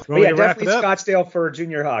fly in the plane. Yeah, definitely Scottsdale for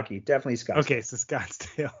junior hockey. Definitely Scottsdale. Okay, so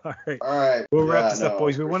Scottsdale. All right. All right. We'll wrap this up,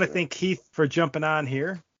 boys. We want to thank Heath for jumping on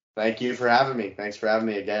here. Thank you for having me. Thanks for having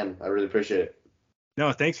me again. I really appreciate it.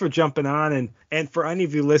 No, thanks for jumping on. And for any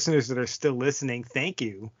of you listeners that are still listening, thank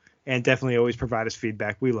you. And definitely always provide us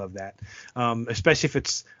feedback. We love that. Especially if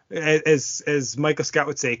it's, as Michael Scott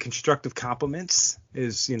would say, constructive compliments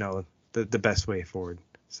is, the best way forward.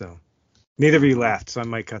 So neither of you laughed, so I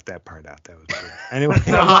might cut that part out. That was weird. Anyway,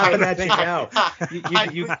 I'm laughing at you now.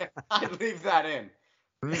 I'd leave that in.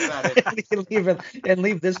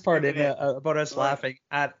 Leave this part in about us laughing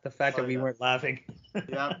at the fact that we weren't laughing.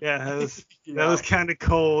 Yeah, that was kind of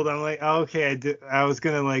cold. I'm like, okay, I was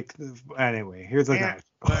gonna anyway. Here's a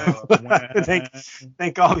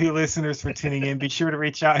thank all of you listeners for tuning in. Be sure to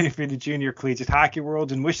reach out if you're in the junior collegiate hockey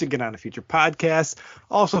world and wish to get on a future podcast.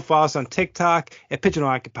 Also follow us on TikTok at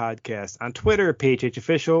Pigeonhole Hockey Podcast, on Twitter at PHH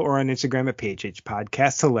Official, or on Instagram at PHH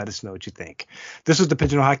Podcast to let us know what you think. This was the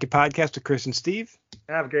Pigeonhole Hockey Podcast with Chris and Steve.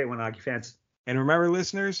 Have a great one, hockey fans. And remember,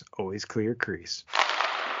 listeners, always clear your crease.